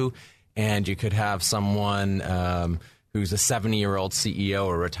SDSU, and you could have someone who's a 70-year-old CEO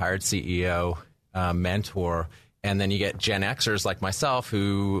or retired CEO mentor. And then you get Gen Xers like myself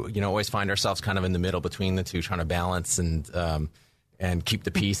who, always find ourselves kind of in the middle between the two, trying to balance and keep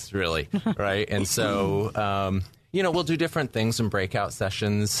the peace, really, right? And so, we'll do different things in breakout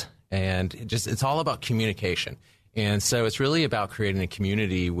sessions, and it's all about communication. And so it's really about creating a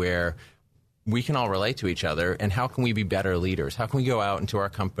community where we can all relate to each other, and how can we be better leaders? How can we go out into our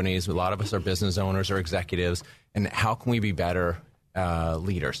companies? A lot of us are business owners or executives, and how can we be better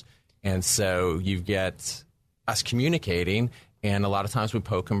leaders? And so you get us communicating, and a lot of times we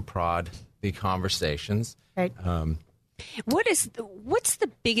poke and prod the conversations. Right. What's the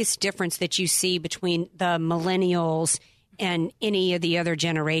biggest difference that you see between the millennials and any of the other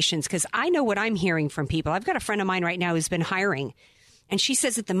generations? Because I know what I'm hearing from people. I've got a friend of mine right now who's been hiring, and she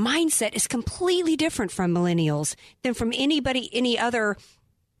says that the mindset is completely different from millennials than from any other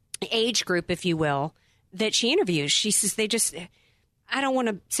age group, if you will, that she interviews. She says I don't want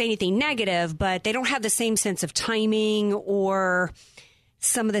to say anything negative, but they don't have the same sense of timing or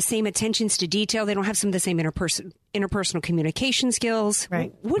some of the same attentions to detail. They don't have some of the same interpersonal communication skills.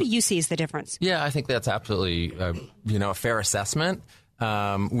 Right. What do you see as the difference? Yeah, I think that's absolutely, a fair assessment.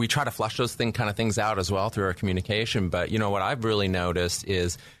 We try to flush those things out as well through our communication. But, what I've really noticed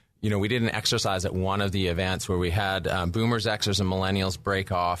is, we did an exercise at one of the events where we had boomers, Xers, and millennials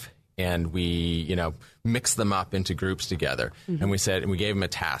break off. And we, mixed them up into groups together. Mm-hmm. And we gave them a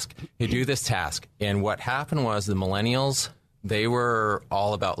task. Hey, do this task. And what happened was the millennials, they were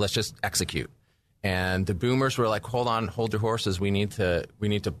all about, let's just execute. And the boomers were like, hold your horses. We need to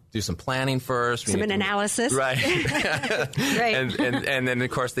do some planning first. Some analysis. Right. Right. And then, of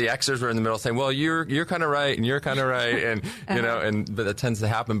course, the Xers were in the middle saying, well, you're kind of right and you're kind of right. And, but that tends to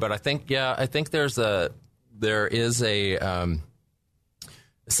happen. But I think there is a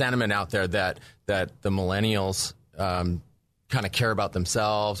sentiment out there that the millennials kind of care about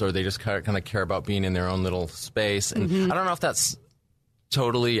themselves, or they just kind of care about being in their own little space. And I don't know if that's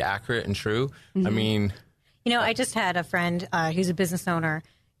totally accurate and true. I mean, I just had a friend who's a business owner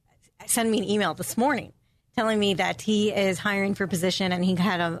send me an email this morning telling me that he is hiring for a position, and he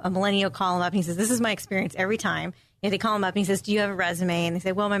had a millennial call him up. And he says, this is my experience every time. They call him up and he says, do you have a resume? And they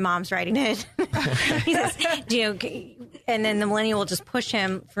say, well, my mom's writing it. He says, and then the millennial will just push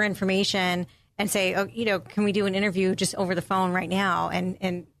him for information and say, can we do an interview just over the phone right now?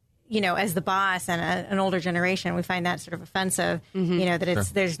 And as the boss and an older generation, we find that sort of offensive,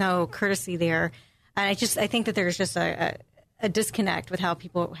 that there's no courtesy there. And I think that there's just a disconnect with how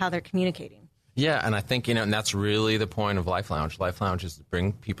they're communicating. Yeah, and I think, and that's really the point of Life Lounge. Life Lounge is to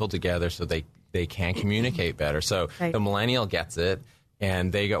bring people together so they can communicate better. So the millennial gets it,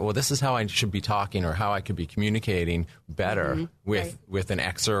 and they go, well, this is how I should be talking, or how I could be communicating better with an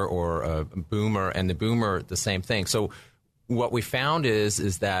Xer or a boomer, and the boomer, the same thing. So what we found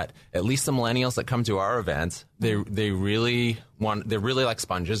is that at least the millennials that come to our events, they're really like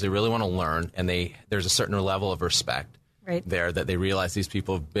sponges. They really want to learn, and there's a certain level of respect there that they realize these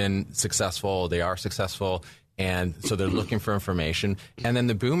people have been successful, they are successful, and so they're looking for information. And then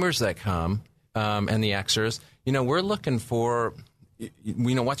the boomers that come, and the Xers, we're looking for,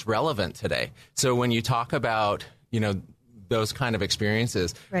 what's relevant today. So when you talk about, those kind of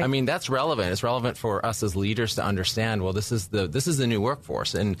experiences, I mean, that's relevant. It's relevant for us as leaders to understand, well, this is the new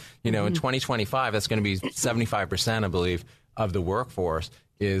workforce. And, in 2025, that's going to be 75%, I believe, of the workforce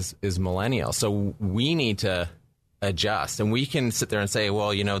is millennials. So we need to adjust, and we can sit there and say,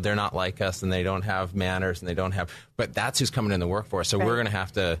 well, they're not like us and they don't have manners and they don't have, but that's who's coming in the workforce. So we're going to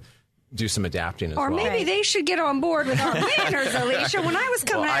have to do some adapting as well. Or maybe they should get on board with our manners, Alicia. When I was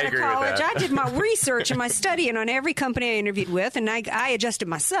coming out of college, I did my research and my studying on every company I interviewed with, and I adjusted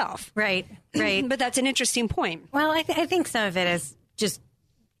myself. Right. But that's an interesting point. Well, I think some of it is just,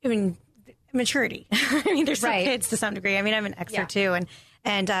 maturity. There's some kids to some degree. I'm an Xer too,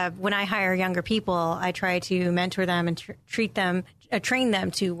 and when I hire younger people, I try to mentor them and train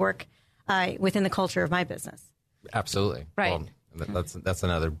them to work within the culture of my business. Absolutely. Right. Well, that's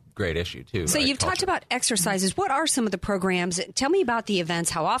another great issue too. So you've talked about exercises. What are some of the programs? Tell me about the events,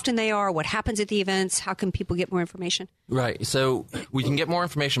 how often they are, what happens at the events, how can people get more information? Right. So we can get more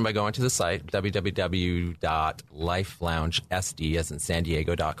information by going to the site, www.lifelounsd, as in San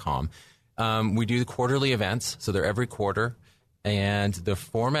Diego.com. We do the quarterly events, so they're every quarter. And the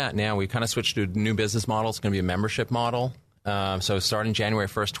format now, we kind of switched to a new business model. It's going to be a membership model. So starting January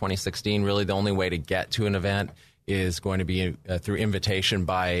 1st, 2016, really the only way to get to an event is going to be through invitation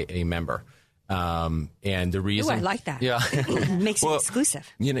by a member. And the reason... I like that. Yeah. Makes it exclusive.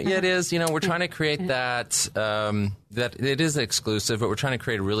 It is. We're trying to create that it is exclusive, but we're trying to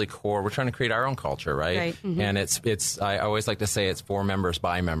create a really core... We're trying to create our own culture, right? Mm-hmm. And it's I always like to say it's for members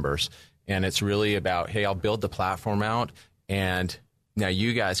by members. And it's really about, hey, I'll build the platform out, and now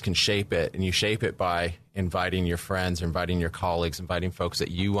you guys can shape it, and you shape it by inviting your friends, inviting your colleagues, inviting folks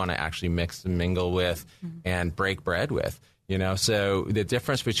that you want to actually mix and mingle with and break bread with. So the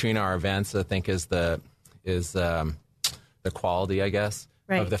difference between our events, I think, is the quality, I guess,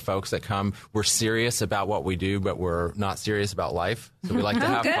 of the folks that come. We're serious about what we do, but we're not serious about life. So we like to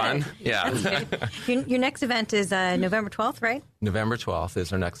have fun. Yeah. Your next event is November 12th, right? November 12th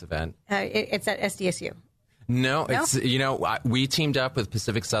is our next event. It's at SDSU. No, it's we teamed up with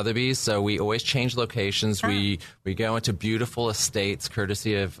Pacific Sotheby's, so we always change locations. We go into beautiful estates,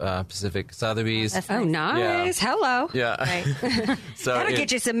 courtesy of Pacific Sotheby's. That's nice. Yeah. Hello. Yeah. Right. So that'll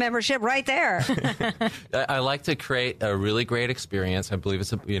get you some membership right there. I like to create a really great experience. I believe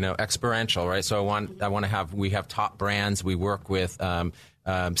it's experiential, right? So we have top brands. We work with.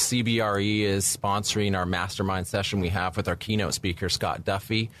 CBRE is sponsoring our mastermind session we have with our keynote speaker, Scott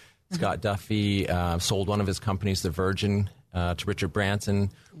Duffy. Scott Duffy sold one of his companies, The Virgin, to Richard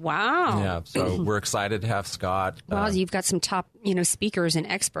Branson. Wow. Yeah, so we're excited to have Scott. Well, you've got some top, speakers and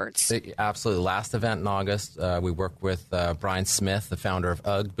experts. Absolutely. Last event in August, we worked with Brian Smith, the founder of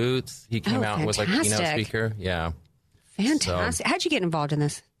UGG Boots. He came out and was like a keynote speaker. Yeah. Fantastic. How'd you get involved in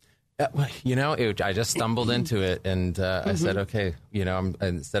this? I just stumbled into it, and I said, okay,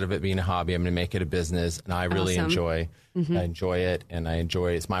 instead of it being a hobby, I'm going to make it a business, and I really enjoy it, and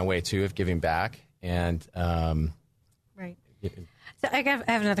it's my way too of giving back. And right. So I have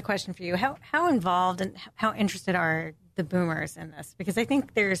another question for you. How involved and how interested are the boomers in this? Because I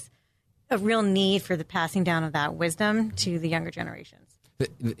think there's a real need for the passing down of that wisdom to the younger generations.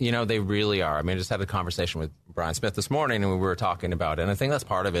 They really are. I just had a conversation with Brian Smith this morning, and we were talking about it. And I think that's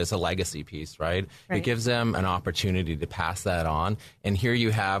part of it. It's a legacy piece, right? It gives them an opportunity to pass that on. And here you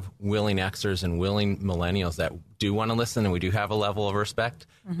have willing Xers and willing millennials that do want to listen, and we do have a level of respect,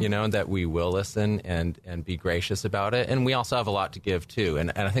 that we will listen and be gracious about it. And we also have a lot to give, too.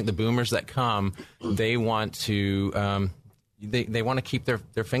 And I think the boomers that come, they want to... They want to keep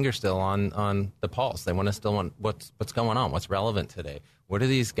their finger still on the pulse. They want to still want what's going on, what's relevant today. What are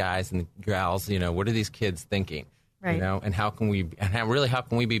these guys and gals, what are these kids thinking? Right. And how can we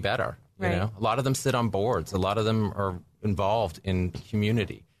be better? Right. A lot of them sit on boards. A lot of them are involved in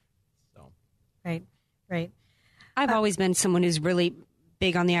community. So. Right. I've always been someone who's really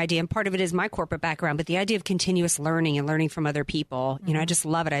big on the idea, and part of it is my corporate background, but the idea of continuous learning and learning from other people. I just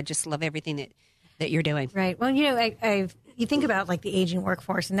love it. I just love everything that you're doing. Right. Well, you think about like the aging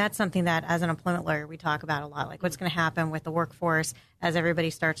workforce, and that's something that as an employment lawyer we talk about a lot, like what's going to happen with the workforce as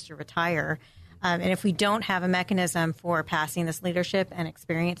everybody starts to retire. And if we don't have a mechanism for passing this leadership and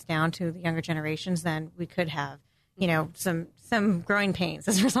experience down to the younger generations, then we could have, some growing pains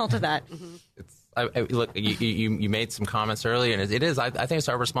as a result of that. Look, you made some comments earlier, and it is. I think it's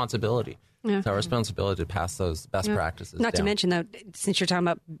our responsibility. Yeah. It's our responsibility to pass those best practices Not down. to mention, though, since you're talking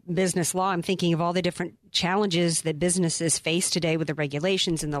about business law, I'm thinking of all the different challenges that businesses face today with the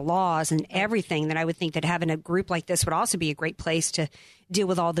regulations and the laws and everything, that I would think that having a group like this would also be a great place to deal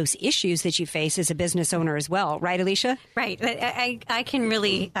with all those issues that you face as a business owner as well. Right, Alicia? Right. I can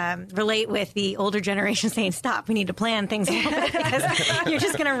really relate with the older generation saying, stop, we need to plan things a little bit, because you're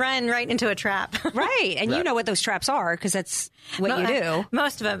just going to run right into a trap. Right. And you know what those traps are, because that's what you do.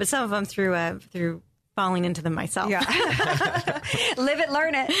 Most of them, but some of them through falling into them myself. Yeah. Live it,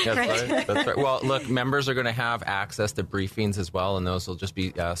 learn it. That's right. That's right. Well, look, members are going to have access to briefings as well, and those will just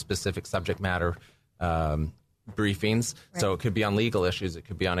be specific subject matter briefings. Right. So it could be on legal issues, it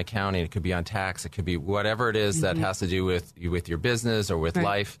could be on accounting, it could be on tax, it could be whatever it is that has to do with your business or with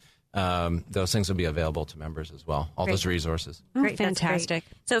life. Those things will be available to members as well. All those resources. Great, fantastic.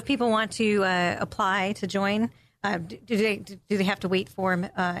 Great. So if people want to apply to join, do they have to wait for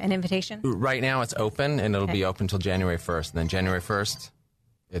an invitation? Right now it's open, and it'll be open until January 1st. And then January 1st,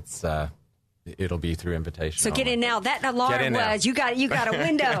 it'll be through invitation. So get in now. That alarm was you got a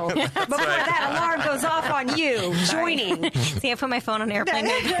window before that alarm goes off on you joining. See, I put my phone on airplane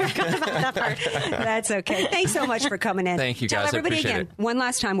mode. That part. That's okay. Thanks so much for coming in. Thank you, guys. Tell everybody I appreciate again it. one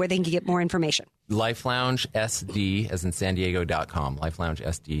last time where they can get more information. LifeLoungeSD, as in San Diego.com.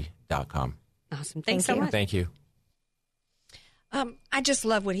 LifeLoungeSD.com. Awesome. Thanks so much. Thank you. I just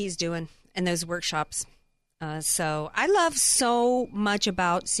love what he's doing in those workshops. So I love so much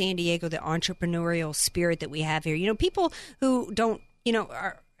about San Diego, the entrepreneurial spirit that we have here. You know, people who don't,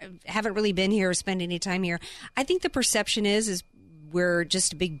 haven't really been here or spend any time here. I think the perception is we're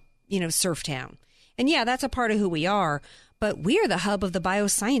just a big, surf town. And yeah, that's a part of who we are. But we're the hub of the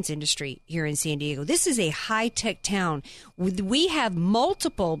bioscience industry here in San Diego. This is a high-tech town. We have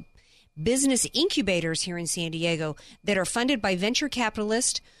multiple business incubators here in San Diego that are funded by venture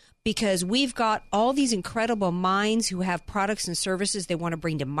capitalists, because we've got all these incredible minds who have products and services they want to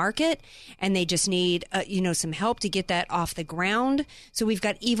bring to market, and they just need, some help to get that off the ground. So we've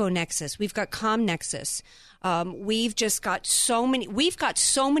got EvoNexus, we've got ComNexus. We've got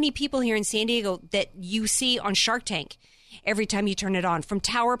so many people here in San Diego that you see on Shark Tank every time you turn it on, from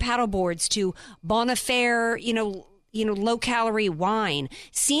Tower paddleboards to Bonafare, low-calorie wine.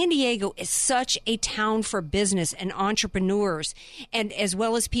 San Diego is such a town for business and entrepreneurs, and as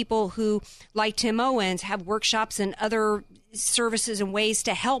well as people who, like Tim Owens, have workshops and other services and ways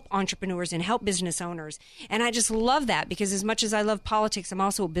to help entrepreneurs and help business owners. And I just love that, because as much as I love politics, I'm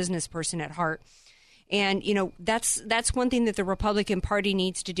also a business person at heart. And, that's one thing that the Republican Party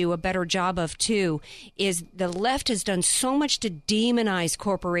needs to do a better job of, too, is the left has done so much to demonize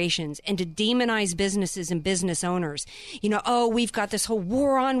corporations and to demonize businesses and business owners. We've got this whole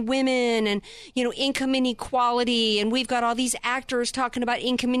war on women and, income inequality. And we've got all these actors talking about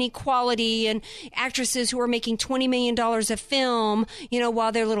income inequality, and actresses who are making $20 million a film,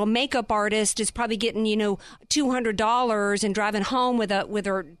 while their little makeup artist is probably getting, $200 and driving home with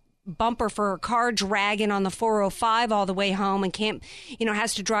her bumper for her car dragging on the 405 all the way home, and can't,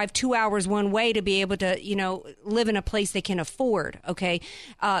 has to drive 2 hours one way to be able to, live in a place they can afford. Okay.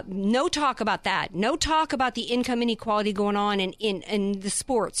 No talk about that. No talk about the income inequality going on in the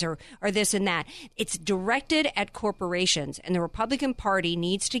sports or this and that. It's directed at corporations, and the Republican Party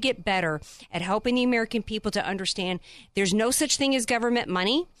needs to get better at helping the American people to understand there's no such thing as government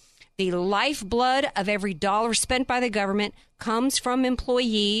money. The lifeblood of every dollar spent by the government comes from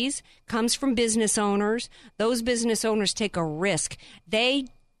employees, comes from business owners. Those business owners take a risk. They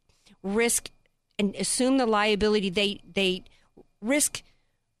risk and assume the liability. They risk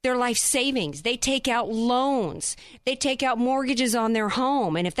their life savings. They take out loans. They take out mortgages on their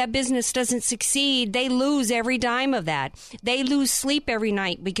home. And if that business doesn't succeed, they lose every dime of that. They lose sleep every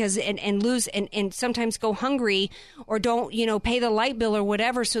night because and lose and sometimes go hungry or don't, pay the light bill or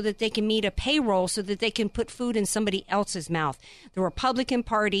whatever, so that they can meet a payroll, so that they can put food in somebody else's mouth. The Republican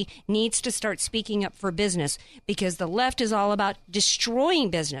Party needs to start speaking up for business, because the left is all about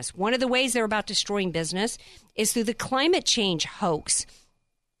destroying business. One of the ways they're about destroying business is through the climate change hoax.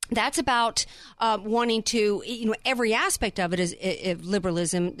 That's about wanting to, every aspect of it is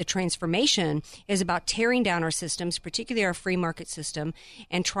liberalism. The transformation is about tearing down our systems, particularly our free market system,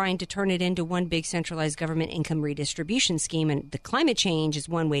 and trying to turn it into one big centralized government income redistribution scheme. And the climate change is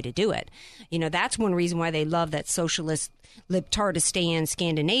one way to do it. That's one reason why they love that socialist Libtardistan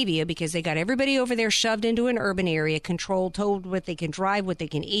Scandinavia, because they got everybody over there shoved into an urban area, controlled, told what they can drive, what they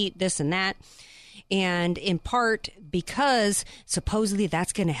can eat, this and that. And in part because supposedly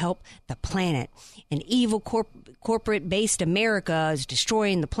that's going to help the planet. An evil corporate-based America is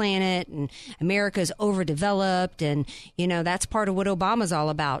destroying the planet, and America is overdeveloped. And, that's part of what Obama's all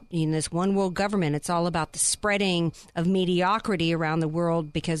about. This one world government, it's all about the spreading of mediocrity around the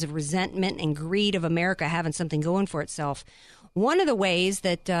world because of resentment and greed of America having something going for itself. One of the ways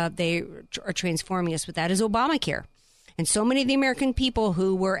that they are transforming us with that is Obamacare. And so many of the American people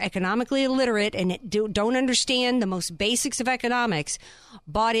who were economically illiterate and don't understand the most basics of economics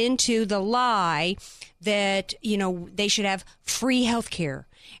bought into the lie that, they should have free health care,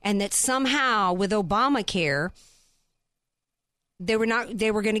 and that somehow with Obamacare, they were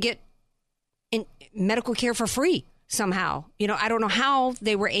going to get medical care for free somehow. I don't know how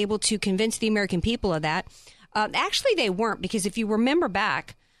they were able to convince the American people of that. Actually, they weren't, because if you remember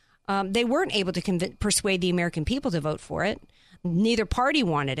back, they weren't able to persuade the American people to vote for it. Neither party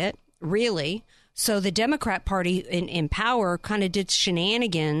wanted it, really. So the Democrat Party in power kind of did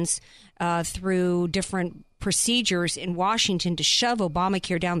shenanigans through different procedures in Washington to shove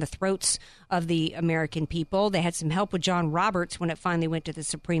Obamacare down the throats of the American people. They had some help with John Roberts when it finally went to the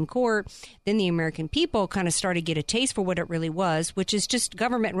Supreme Court. Then the American people kind of started to get a taste for what it really was, which is just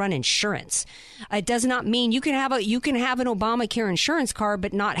government-run insurance. It does not mean you can have an Obamacare insurance card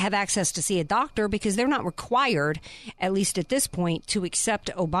but not have access to see a doctor, because they're not required, at least at this point, to accept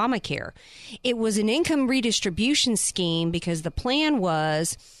Obamacare. It was an income redistribution scheme because the plan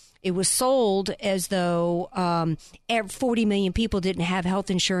was, it was sold as though 40 million people didn't have health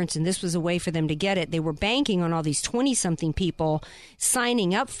insurance, and this was a way for them to get it. They were banking on all these 20-something people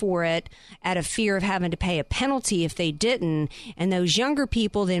signing up for it out of fear of having to pay a penalty if they didn't. And those younger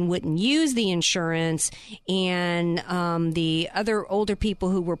people then wouldn't use the insurance, and the other older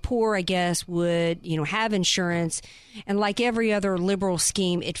people who were poor, I guess, would have insurance. And like every other liberal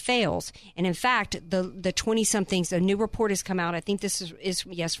scheme, it fails. And in fact, the 20-somethings, a new report has come out. I think this is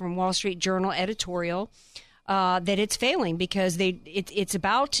yes, from Wall Street Journal editorial, that it's failing because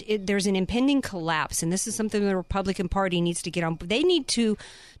there's an impending collapse. And this is something the Republican Party needs to get on. They need to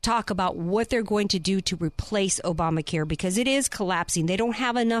talk about what they're going to do to replace Obamacare, because it is collapsing. They don't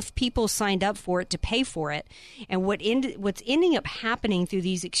have enough people signed up for it to pay for it. And what's ending up happening through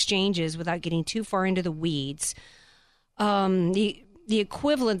these exchanges, without getting too far into the weeds, the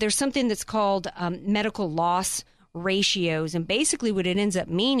equivalent, there's something that's called medical loss ratios. And basically what it ends up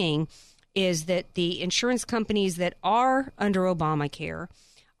meaning is that the insurance companies that are under Obamacare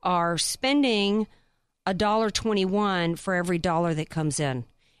are spending $1.21 for every dollar that comes in.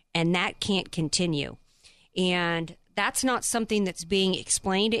 And that can't continue. And that's not something that's being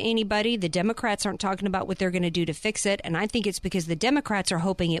explained to anybody. The Democrats aren't talking about what they're going to do to fix it. And I think it's because the Democrats are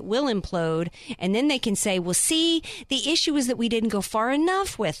hoping it will implode. And then they can say, well, see, the issue is that we didn't go far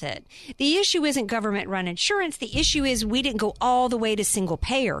enough with it. The issue isn't government-run insurance. The issue is we didn't go all the way to single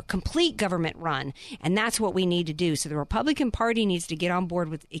payer, complete government run. And that's what we need to do. So the Republican Party needs to get on board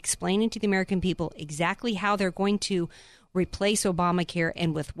with explaining to the American people exactly how they're going to replace Obamacare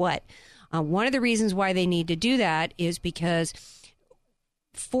and with what. One of the reasons why they need to do that is because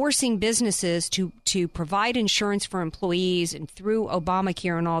forcing businesses to provide insurance for employees and through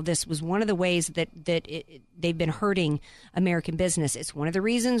Obamacare and all this was one of the ways that they've been hurting American business. It's one of the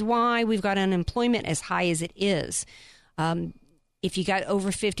reasons why we've got unemployment as high as it is. If you got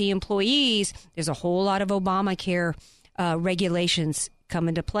over 50 employees, there's a whole lot of Obamacare regulations come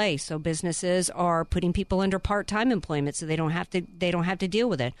into play. So businesses are putting people under part-time employment so they don't have to deal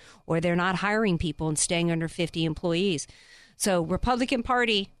with it, or they're not hiring people and staying under 50 employees. So Republican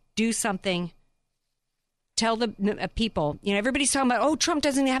Party, do something. Tell the people, everybody's talking about, Trump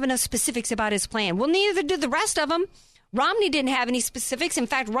doesn't have enough specifics about his plan. Well, neither did the rest of them. Romney didn't have any specifics. In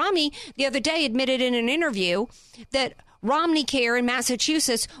fact, Romney the other day admitted in an interview that Romney Care in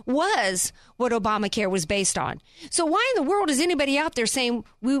Massachusetts was what Obamacare was based on. So why in the world is anybody out there saying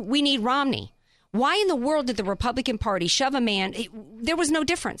we need Romney? Why in the world did the Republican Party shove a man? There was no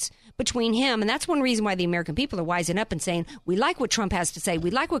difference between him. And that's one reason why the American people are wising up and saying, we like what Trump has to say. We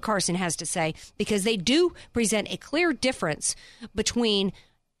like what Carson has to say, because they do present a clear difference between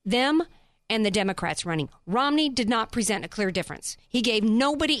them and the Democrats running. Romney did not present a clear difference. He gave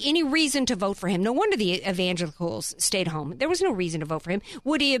nobody any reason to vote for him. No wonder the evangelicals stayed home. There was no reason to vote for him.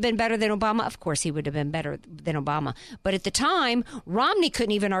 Would he have been better than Obama? Of course he would have been better than Obama. But at the time, Romney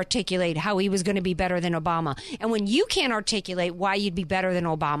couldn't even articulate how he was going to be better than Obama. And when you can't articulate why you'd be better than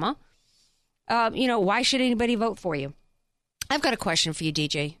Obama, why should anybody vote for you? I've got a question for you,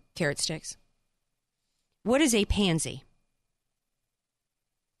 DJ Carrot Sticks. What is a pansy?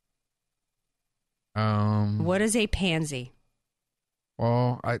 What is a pansy?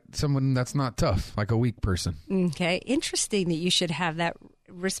 Well, someone that's not tough, like a weak person. Okay, interesting that you should have that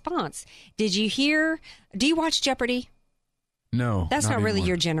response. Do you watch Jeopardy? No. That's not really anymore.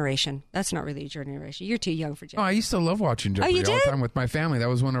 your generation. That's not really your generation. You're too young for Jeopardy. Oh, I used to love watching Jeopardy you all did? the time with my family. That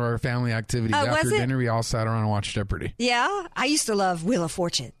was one of our family activities. After dinner, we all sat around and watched Jeopardy. Yeah? I used to love Wheel of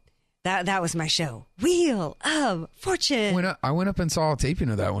Fortune. That was my show. Wheel of Fortune. I went up and saw a taping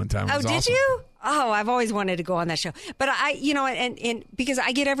of that one time. Oh, did you? Oh, I've always wanted to go on that show. But and because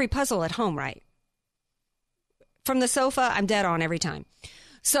I get every puzzle at home right. From the sofa, I'm dead on every time.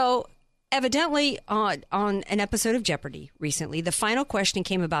 So evidently on an episode of Jeopardy recently, the final question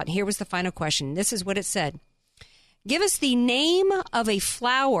came about. And here was the final question. This is what it said. Give us the name of a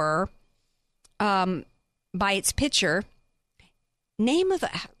flower by its picture.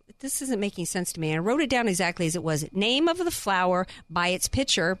 This isn't making sense to me. I wrote it down exactly as it was. Name of the flower by its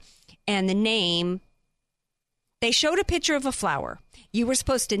picture, and the name. They showed a picture of a flower. You were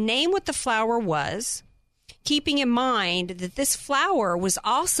supposed to name what the flower was, keeping in mind that this flower was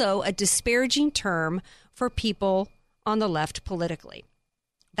also a disparaging term for people on the left politically.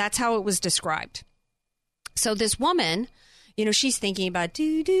 That's how it was described. So this woman, she's thinking about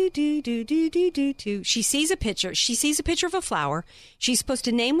do. She sees a picture. She sees a picture of a flower. She's supposed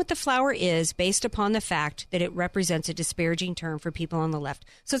to name what the flower is based upon the fact that it represents a disparaging term for people on the left.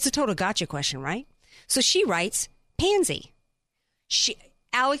 So it's a total gotcha question, right? So she writes pansy.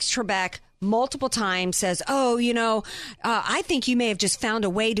 Alex Trebek multiple times says, I think you may have just found a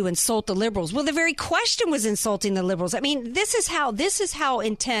way to insult the liberals. Well, the very question was insulting the liberals. I mean, this is how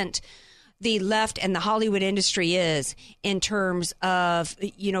intent the left and the Hollywood industry is in terms of,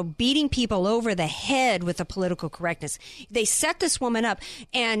 beating people over the head with the political correctness. They set this woman up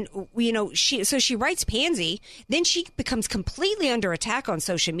and, she writes pansy. Then she becomes completely under attack on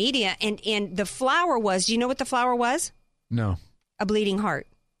social media. And the flower was, do you know what the flower was? No. A bleeding heart.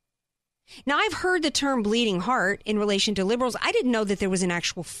 Now, I've heard the term bleeding heart in relation to liberals. I didn't know that there was an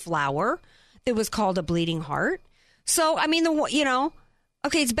actual flower that was called a bleeding heart. So, I mean,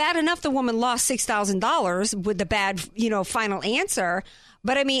 okay, it's bad enough the woman lost $6,000 with the bad, final answer.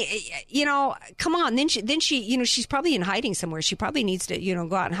 But I mean, come on. Then she, she's probably in hiding somewhere. She probably needs to,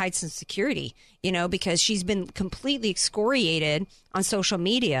 go out and hide some security, because she's been completely excoriated on social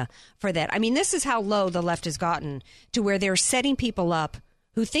media for that. I mean, this is how low the left has gotten, to where they're setting people up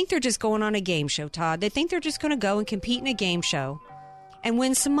who think they're just going on a game show, Todd. They think they're just going to go and compete in a game show and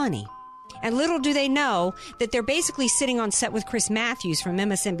win some money. And little do they know that they're basically sitting on set with Chris Matthews from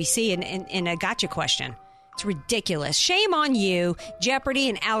MSNBC in a gotcha question. It's ridiculous. Shame on you, Jeopardy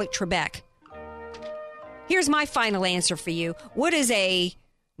and Alex Trebek. Here's my final answer for you. What is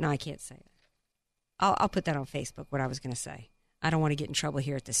No, I can't say it. I'll put that on Facebook, what I was going to say. I don't want to get in trouble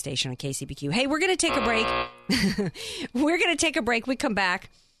here at the station on KCBQ. Hey, we're going to take a break. We're going to take a break. We come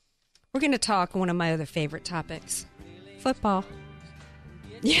back. We're going to talk one of my other favorite topics, football.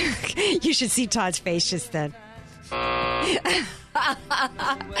 You should see Todd's face just then.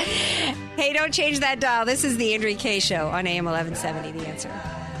 Hey, don't change that dial. This is the Andrea Kaye Show on AM 1170, The Answer.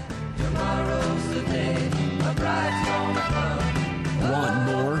 Want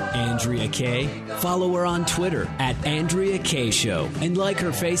more Andrea Kaye? Follow her on Twitter at Andrea Kaye Show and like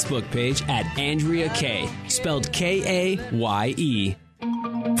her Facebook page at Andrea Kaye, spelled Kaye.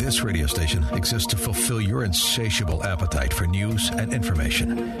 This radio station exists to fulfill your insatiable appetite for news and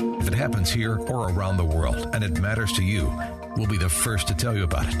information. If it happens here or around the world and it matters to you, we'll be the first to tell you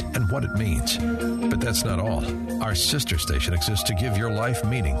about it and what it means. But that's not all. Our sister station exists to give your life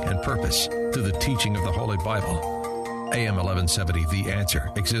meaning and purpose through the teaching of the Holy Bible. AM 1170, The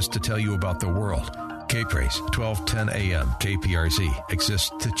Answer, exists to tell you about the world. K-Praise, 1210 AM, KPRZ, exists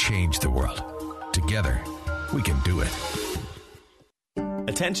to change the world. Together, we can do it.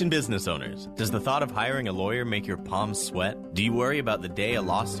 Attention business owners. Does the thought of hiring a lawyer make your palms sweat? Do you worry about the day a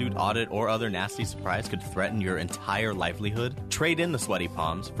lawsuit, audit, or other nasty surprise could threaten your entire livelihood? Trade in the sweaty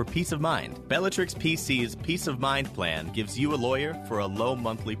palms for peace of mind. Bellatrix PC's Peace of Mind plan gives you a lawyer for a low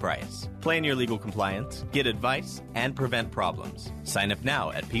monthly price. Plan your legal compliance, get advice, and prevent problems. Sign up now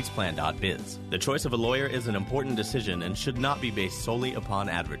at peaceplan.biz. The choice of a lawyer is an important decision and should not be based solely upon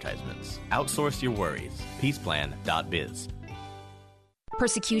advertisements. Outsource your worries. peaceplan.biz.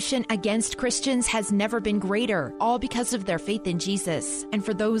 Persecution against Christians has never been greater, all because of their faith in Jesus. And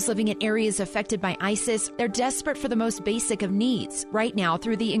for those living in areas affected by ISIS, they're desperate for the most basic of needs. Right now,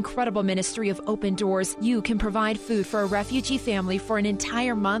 through the incredible ministry of Open Doors, you can provide food for a refugee family for an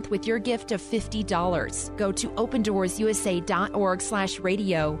entire month with your gift of $50. Go to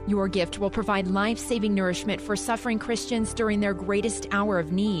OpenDoorsUSA.org/radio. Your gift will provide life-saving nourishment for suffering Christians during their greatest hour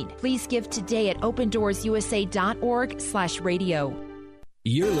of need. Please give today at OpenDoorsUSA.org/radio.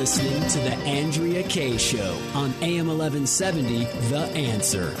 You're listening to The Andrea Kaye Show on AM 1170, The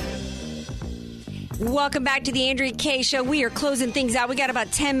Answer. Welcome back to The Andrea Kaye Show. We are closing things out. We got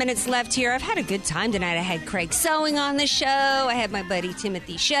about 10 minutes left here. I've had a good time tonight. I had Craig Sewing on the show. I had my buddy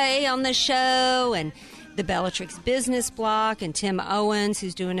Timothy Shea on the show. And the Bellatrix Business Block, and Tim Owens,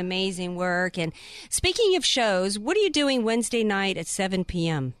 who's doing amazing work. And speaking of shows, what are you doing Wednesday night at 7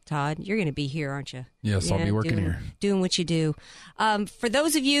 p.m., Todd? You're going to be here, aren't you? Yes, I'll be working here. Doing what you do. For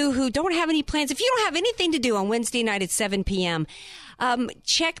those of you who don't have any plans, if you don't have anything to do on Wednesday night at 7 p.m.,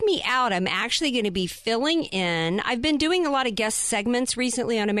 check me out. I'm actually going to be filling in. I've been doing a lot of guest segments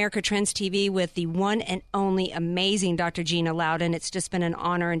recently on America Trends TV with the one and only amazing Dr. Gina Loudon. It's just been an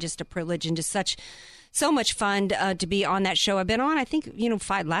honor and just a privilege and just so much fun to be on that show. I've been on, I think,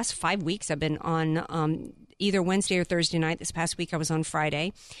 last 5 weeks I've been on either Wednesday or Thursday night. This past week I was on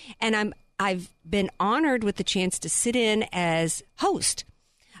Friday. And I've been honored with the chance to sit in as host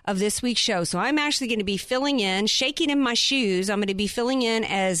of this week's show. So I'm actually going to be filling in, shaking in my shoes. I'm going to be filling in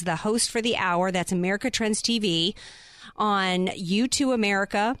as the host for the hour. That's America Trends TV on U2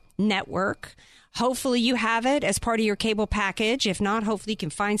 America Network. Hopefully you have it as part of your cable package. If not, hopefully you can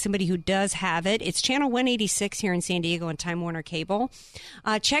find somebody who does have it. It's channel 186 here in San Diego on Time Warner Cable.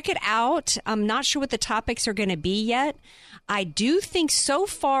 Check it out. I'm not sure what the topics are going to be yet. I do think so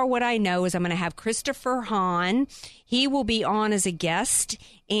far what I know is I'm going to have Christopher Hahn. He will be on as a guest.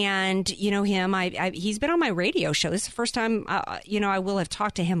 And, him, he's been on my radio show. This is the first time, I will have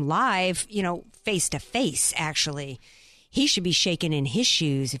talked to him live, face to face, actually. He should be shaking in his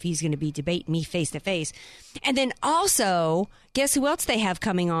shoes if he's going to be debating me face to face. And then also, guess who else they have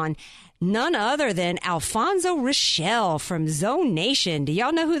coming on? None other than Alfonso Rochelle from Zone Nation. Do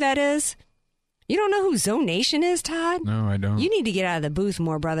y'all know who that is? You don't know who Zone Nation is, Todd? No, I don't. You need to get out of the booth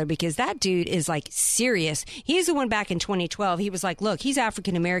more, brother, because that dude is like serious. He's the one back in 2012. He was like, look, he's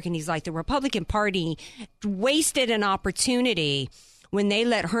African American. He's like, the Republican Party wasted an opportunity when they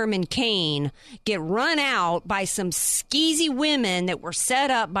let Herman Cain get run out by some skeezy women that were set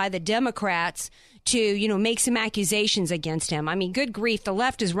up by the Democrats to, make some accusations against him. I mean, good grief. The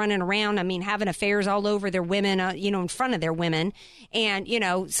left is running around, having affairs all over their women, in front of their women. And,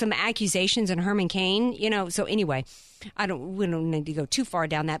 some accusations in Herman Cain, So anyway, we don't need to go too far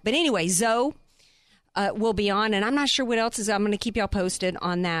down that. But anyway, Zoe will be on, and I'm not sure what else is. I'm going to keep y'all posted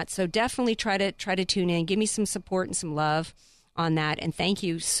on that. So definitely try to tune in. Give me some support and some love on that. And thank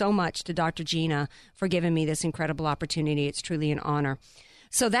you so much to Dr. Gina for giving me this incredible opportunity. It's truly an honor.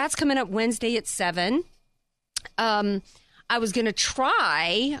 So that's coming up Wednesday at 7. I was going to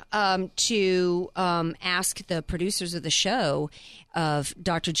try to ask the producers of the show of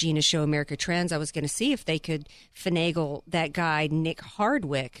Dr. Gina's show, America Trends. I was going to see if they could finagle that guy, Nick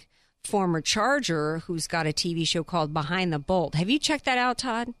Hardwick, former Charger, who's got a TV show called Behind the Bolt. Have you checked that out,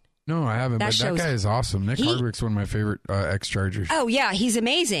 Todd? No, I haven't, but that guy is awesome. Nick Hardwick's one of my favorite ex-Chargers. Oh, yeah, he's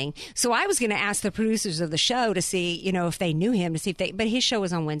amazing. So I was going to ask the producers of the show to see, if they knew him, to see if they, but his show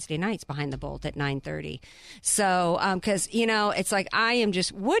was on Wednesday nights, Behind the Bolt at 9:30. So, because, it's like, I am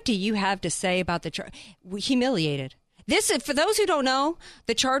just, what do you have to say about humiliated? This, for those who don't know,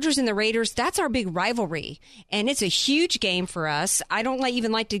 the Chargers and the Raiders, that's our big rivalry. And it's a huge game for us. I don't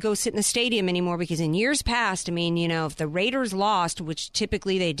even like to go sit in the stadium anymore because in years past, if the Raiders lost, which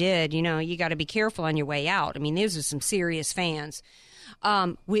typically they did, you got to be careful on your way out. These are some serious fans.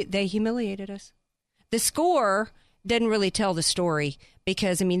 They humiliated us. The score didn't really tell the story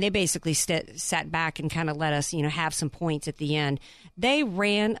because, they basically sat back and kind of let us, have some points at the end. They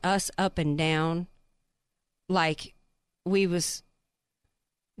ran us up and down like we was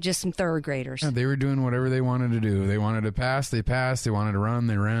just some third graders. Yeah, they were doing whatever they wanted to do. They wanted to pass, they passed. They wanted to run,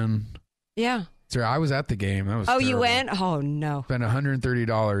 they ran. Yeah. So I was at the game. That was terrible. You went? Oh, no. Spent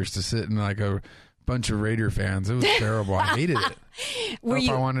 $130 to sit in like a bunch of Raider fans. It was terrible. I hated it.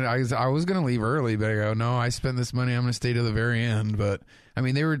 I was going to leave early, but I go, no, I spent this money. I'm going to stay to the very end. But,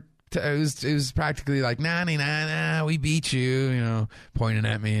 they were... It was practically like, nah, we beat you, pointing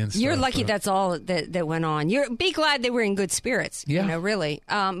at me and stuff. You're lucky that's all that went on. Be glad they were in good spirits, really.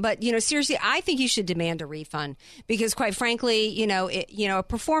 But, seriously, I think you should demand a refund because, quite frankly, a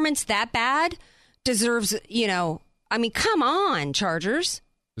performance that bad deserves, come on, Chargers.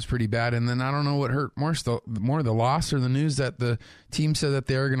 It was pretty bad. And then I don't know what hurt more the loss or the news that the team said that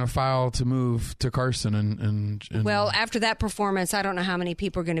they are going to file to move to Carson. And well, after that performance, I don't know how many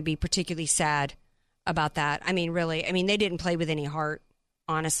people are going to be particularly sad about that. Really, they didn't play with any heart,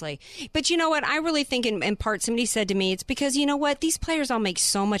 honestly. But you know what? I really think in part somebody said to me, it's because, these players all make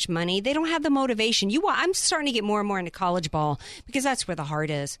so much money. They don't have the motivation. I'm starting to get more and more into college ball because that's where the heart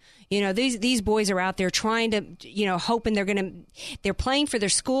is. These boys are out there trying to, hoping they're playing for their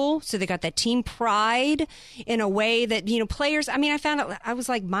school. So they got that team pride in a way that, players, I found out, I was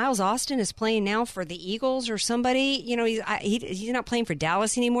like, Miles Austin is playing now for the Eagles or somebody, he's not playing for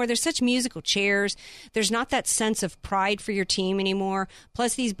Dallas anymore. There's such musical chairs. There's not that sense of pride for your team anymore.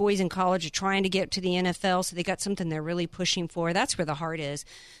 Plus, these boys in college are trying to get to the NFL, so they got something they're really pushing for. That's where the heart is.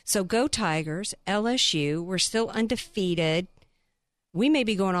 So go Tigers, LSU. We're still undefeated. We may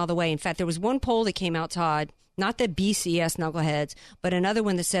be going all the way. In fact, there was one poll that came out, Todd, not the BCS knuckleheads, but another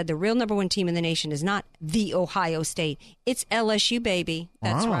one that said the real number one team in the nation is not the Ohio State. It's LSU, baby.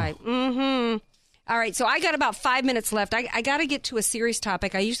 That's right. Mm-hmm. All right, so I got about 5 minutes left. I got to get to a serious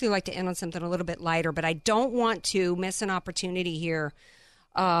topic. I usually like to end on something a little bit lighter, but I don't want to miss an opportunity here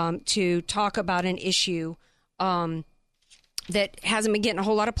to talk about an issue that hasn't been getting a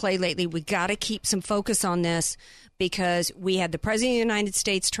whole lot of play lately. We got to keep some focus on this because we had the President of the United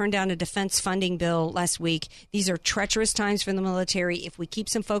States turn down a defense funding bill last week. These are treacherous times for the military. If we keep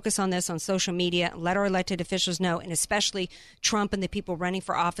some focus on this on social media, let our elected officials know, and especially Trump and the people running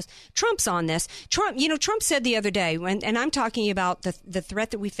for office. Trump's on this. Trump said the other day, and I'm talking about the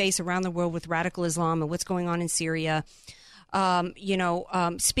threat that we face around the world with radical Islam and what's going on in Syria.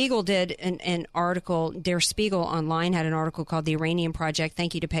 Spiegel did an article, Der Spiegel online had an article called The Iranian Project.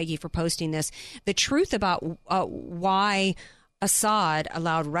 Thank you to Peggy for posting this. The truth about why Assad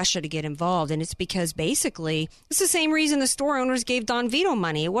allowed Russia to get involved. And it's because basically it's the same reason the store owners gave Don Vito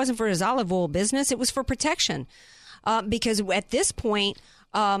money. It wasn't for his olive oil business. It was for protection. Because at this point,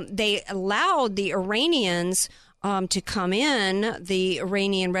 they allowed the Iranians to come in, the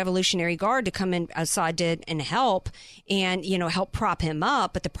Iranian Revolutionary Guard to come in, Assad did, and help prop him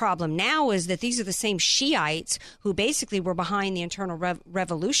up. But the problem now is that these are the same Shiites who basically were behind the internal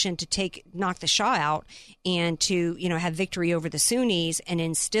revolution to knock the Shah out and to, have victory over the Sunnis and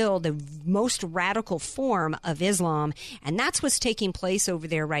instill the most radical form of Islam. And that's what's taking place over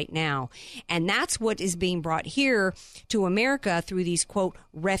there right now. And that's what is being brought here to America through these, quote,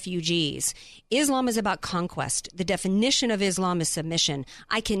 refugees. Islam is about conquest. The definition of Islam is submission.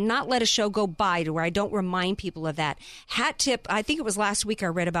 I cannot let a show go by to where I don't remind people of that. Hat tip, I think it was last week I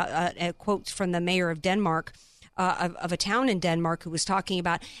read about a quote from the mayor of Denmark, of a town in Denmark, who was talking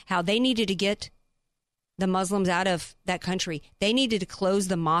about how they needed to get the Muslims out of that country. They needed to close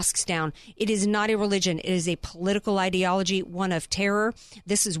the mosques down. It is not a religion. It is a political ideology, one of terror.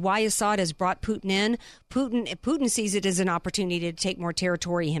 This is why Assad has brought Putin in. Putin sees it as an opportunity to take more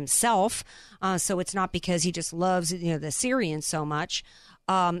territory himself. So it's not because he just loves the Syrians so much.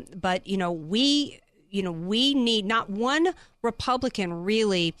 But we need, not one Republican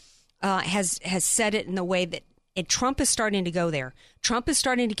really has said it in the way that Trump is starting to go there. Trump is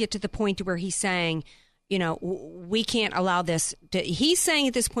starting to get to the point where he's saying, we can't allow this. He's saying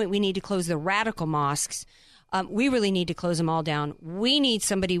at this point we need to close the radical mosques. We really need to close them all down. We need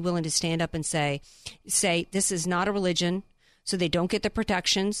somebody willing to stand up and say this is not a religion, so they don't get the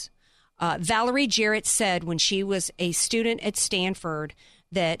protections. Valerie Jarrett said when she was a student at Stanford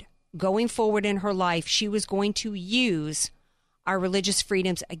that going forward in her life, she was going to use our religious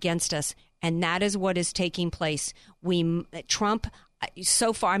freedoms against us. And that is what is taking place. Trump,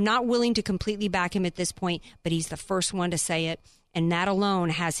 so far, I'm not willing to completely back him at this point, but he's the first one to say it. And that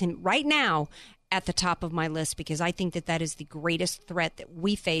alone has him right now at the top of my list, because I think that is the greatest threat that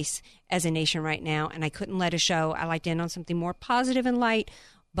we face as a nation right now. And I couldn't let a show, I like to end on something more positive and light,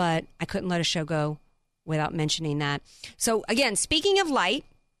 but I couldn't let a show go without mentioning that. So again, speaking of light,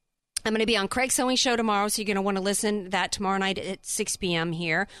 I'm going to be on Craig Sewing Show tomorrow, so you're going to want to listen to that tomorrow night at 6 p.m.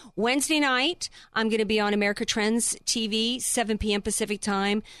 here. Wednesday night, I'm going to be on America Trends TV, 7 p.m. Pacific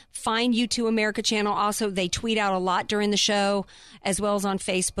time. Find U2 America channel. Also, they tweet out a lot during the show, as well as on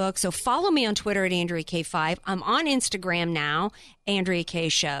Facebook. So follow me on Twitter at Andrea K5. I'm on Instagram now, Andrea K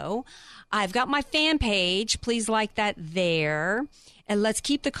Show. I've got my fan page. Please like that there. And let's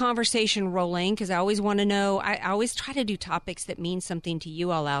keep the conversation rolling, because I always want to know. I always try to do topics that mean something to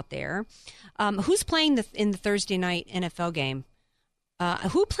you all out there. Who's playing in the Thursday night NFL game?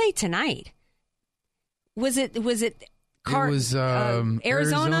 Who played tonight? Was it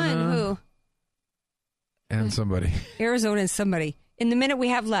Arizona and who? And somebody. Arizona and somebody. In the minute we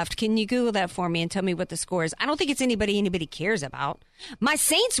have left, can you Google that for me and tell me what the score is? I don't think it's anybody cares about. My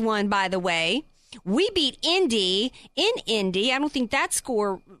Saints won, by the way. We beat Indy in Indy. I don't think that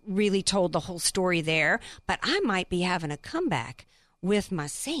score really told the whole story there, but I might be having a comeback with my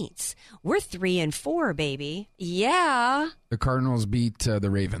Saints. We're 3-4, baby. Yeah. The Cardinals beat the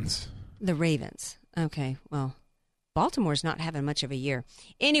Ravens. The Ravens. Okay, well, Baltimore's not having much of a year.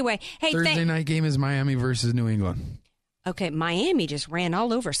 Anyway, hey, Thursday night game is Miami versus New England. Okay, Miami just ran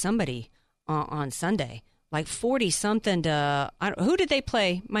all over somebody on Sunday, like 40-something to who did they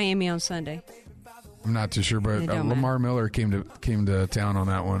play? Miami on Sunday. I'm not too sure, but Lamar Miller came to town on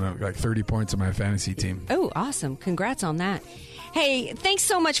that one, like 30 points on my fantasy team. Oh, awesome. Congrats on that. Hey, thanks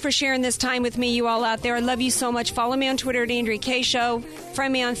so much for sharing this time with me, you all out there. I love you so much. Follow me on Twitter at Andrea Kaye Show.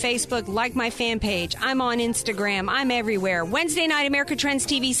 Friend me on Facebook. Like my fan page. I'm on Instagram. I'm everywhere. Wednesday night, America Trends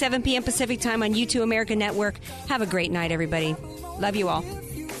TV, 7 p.m. Pacific time on YouTube America Network. Have a great night, everybody. Love you all.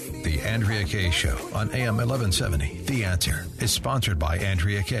 The Andrea Kaye Show on AM 1170. The Answer is sponsored by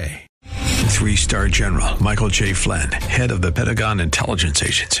Andrea Kaye. 3-star General Michael J. Flynn, head of the Pentagon Intelligence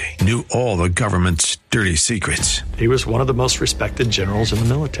Agency, knew all the government's dirty secrets. He was one of the most respected generals in the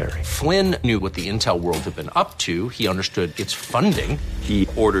military. Flynn knew what the intel world had been up to. He understood its funding. He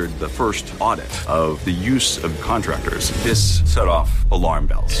ordered the first audit of the use of contractors. This set off alarm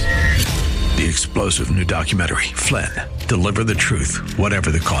bells. The explosive new documentary, Flynn, Deliver the Truth, Whatever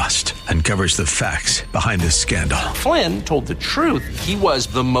the Cost, uncovers the facts behind this scandal. Flynn told the truth. He was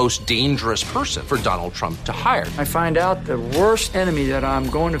the most dangerous person for Donald Trump to hire. I find out the worst enemy that I'm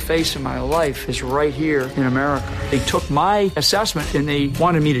going to face in my life is right here in America. They took my assessment and they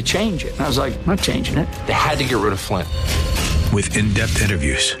wanted me to change it. And I was like, I'm not changing it. They had to get rid of Flynn. With in-depth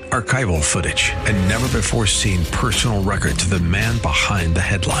interviews, archival footage, and never-before-seen personal records of the man behind the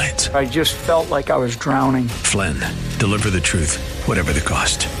headlines. I just felt like I was drowning. Flynn, Deliver the Truth, Whatever the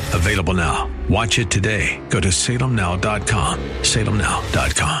Cost. Available now. Watch it today. Go to salemnow.com.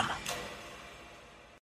 salemnow.com.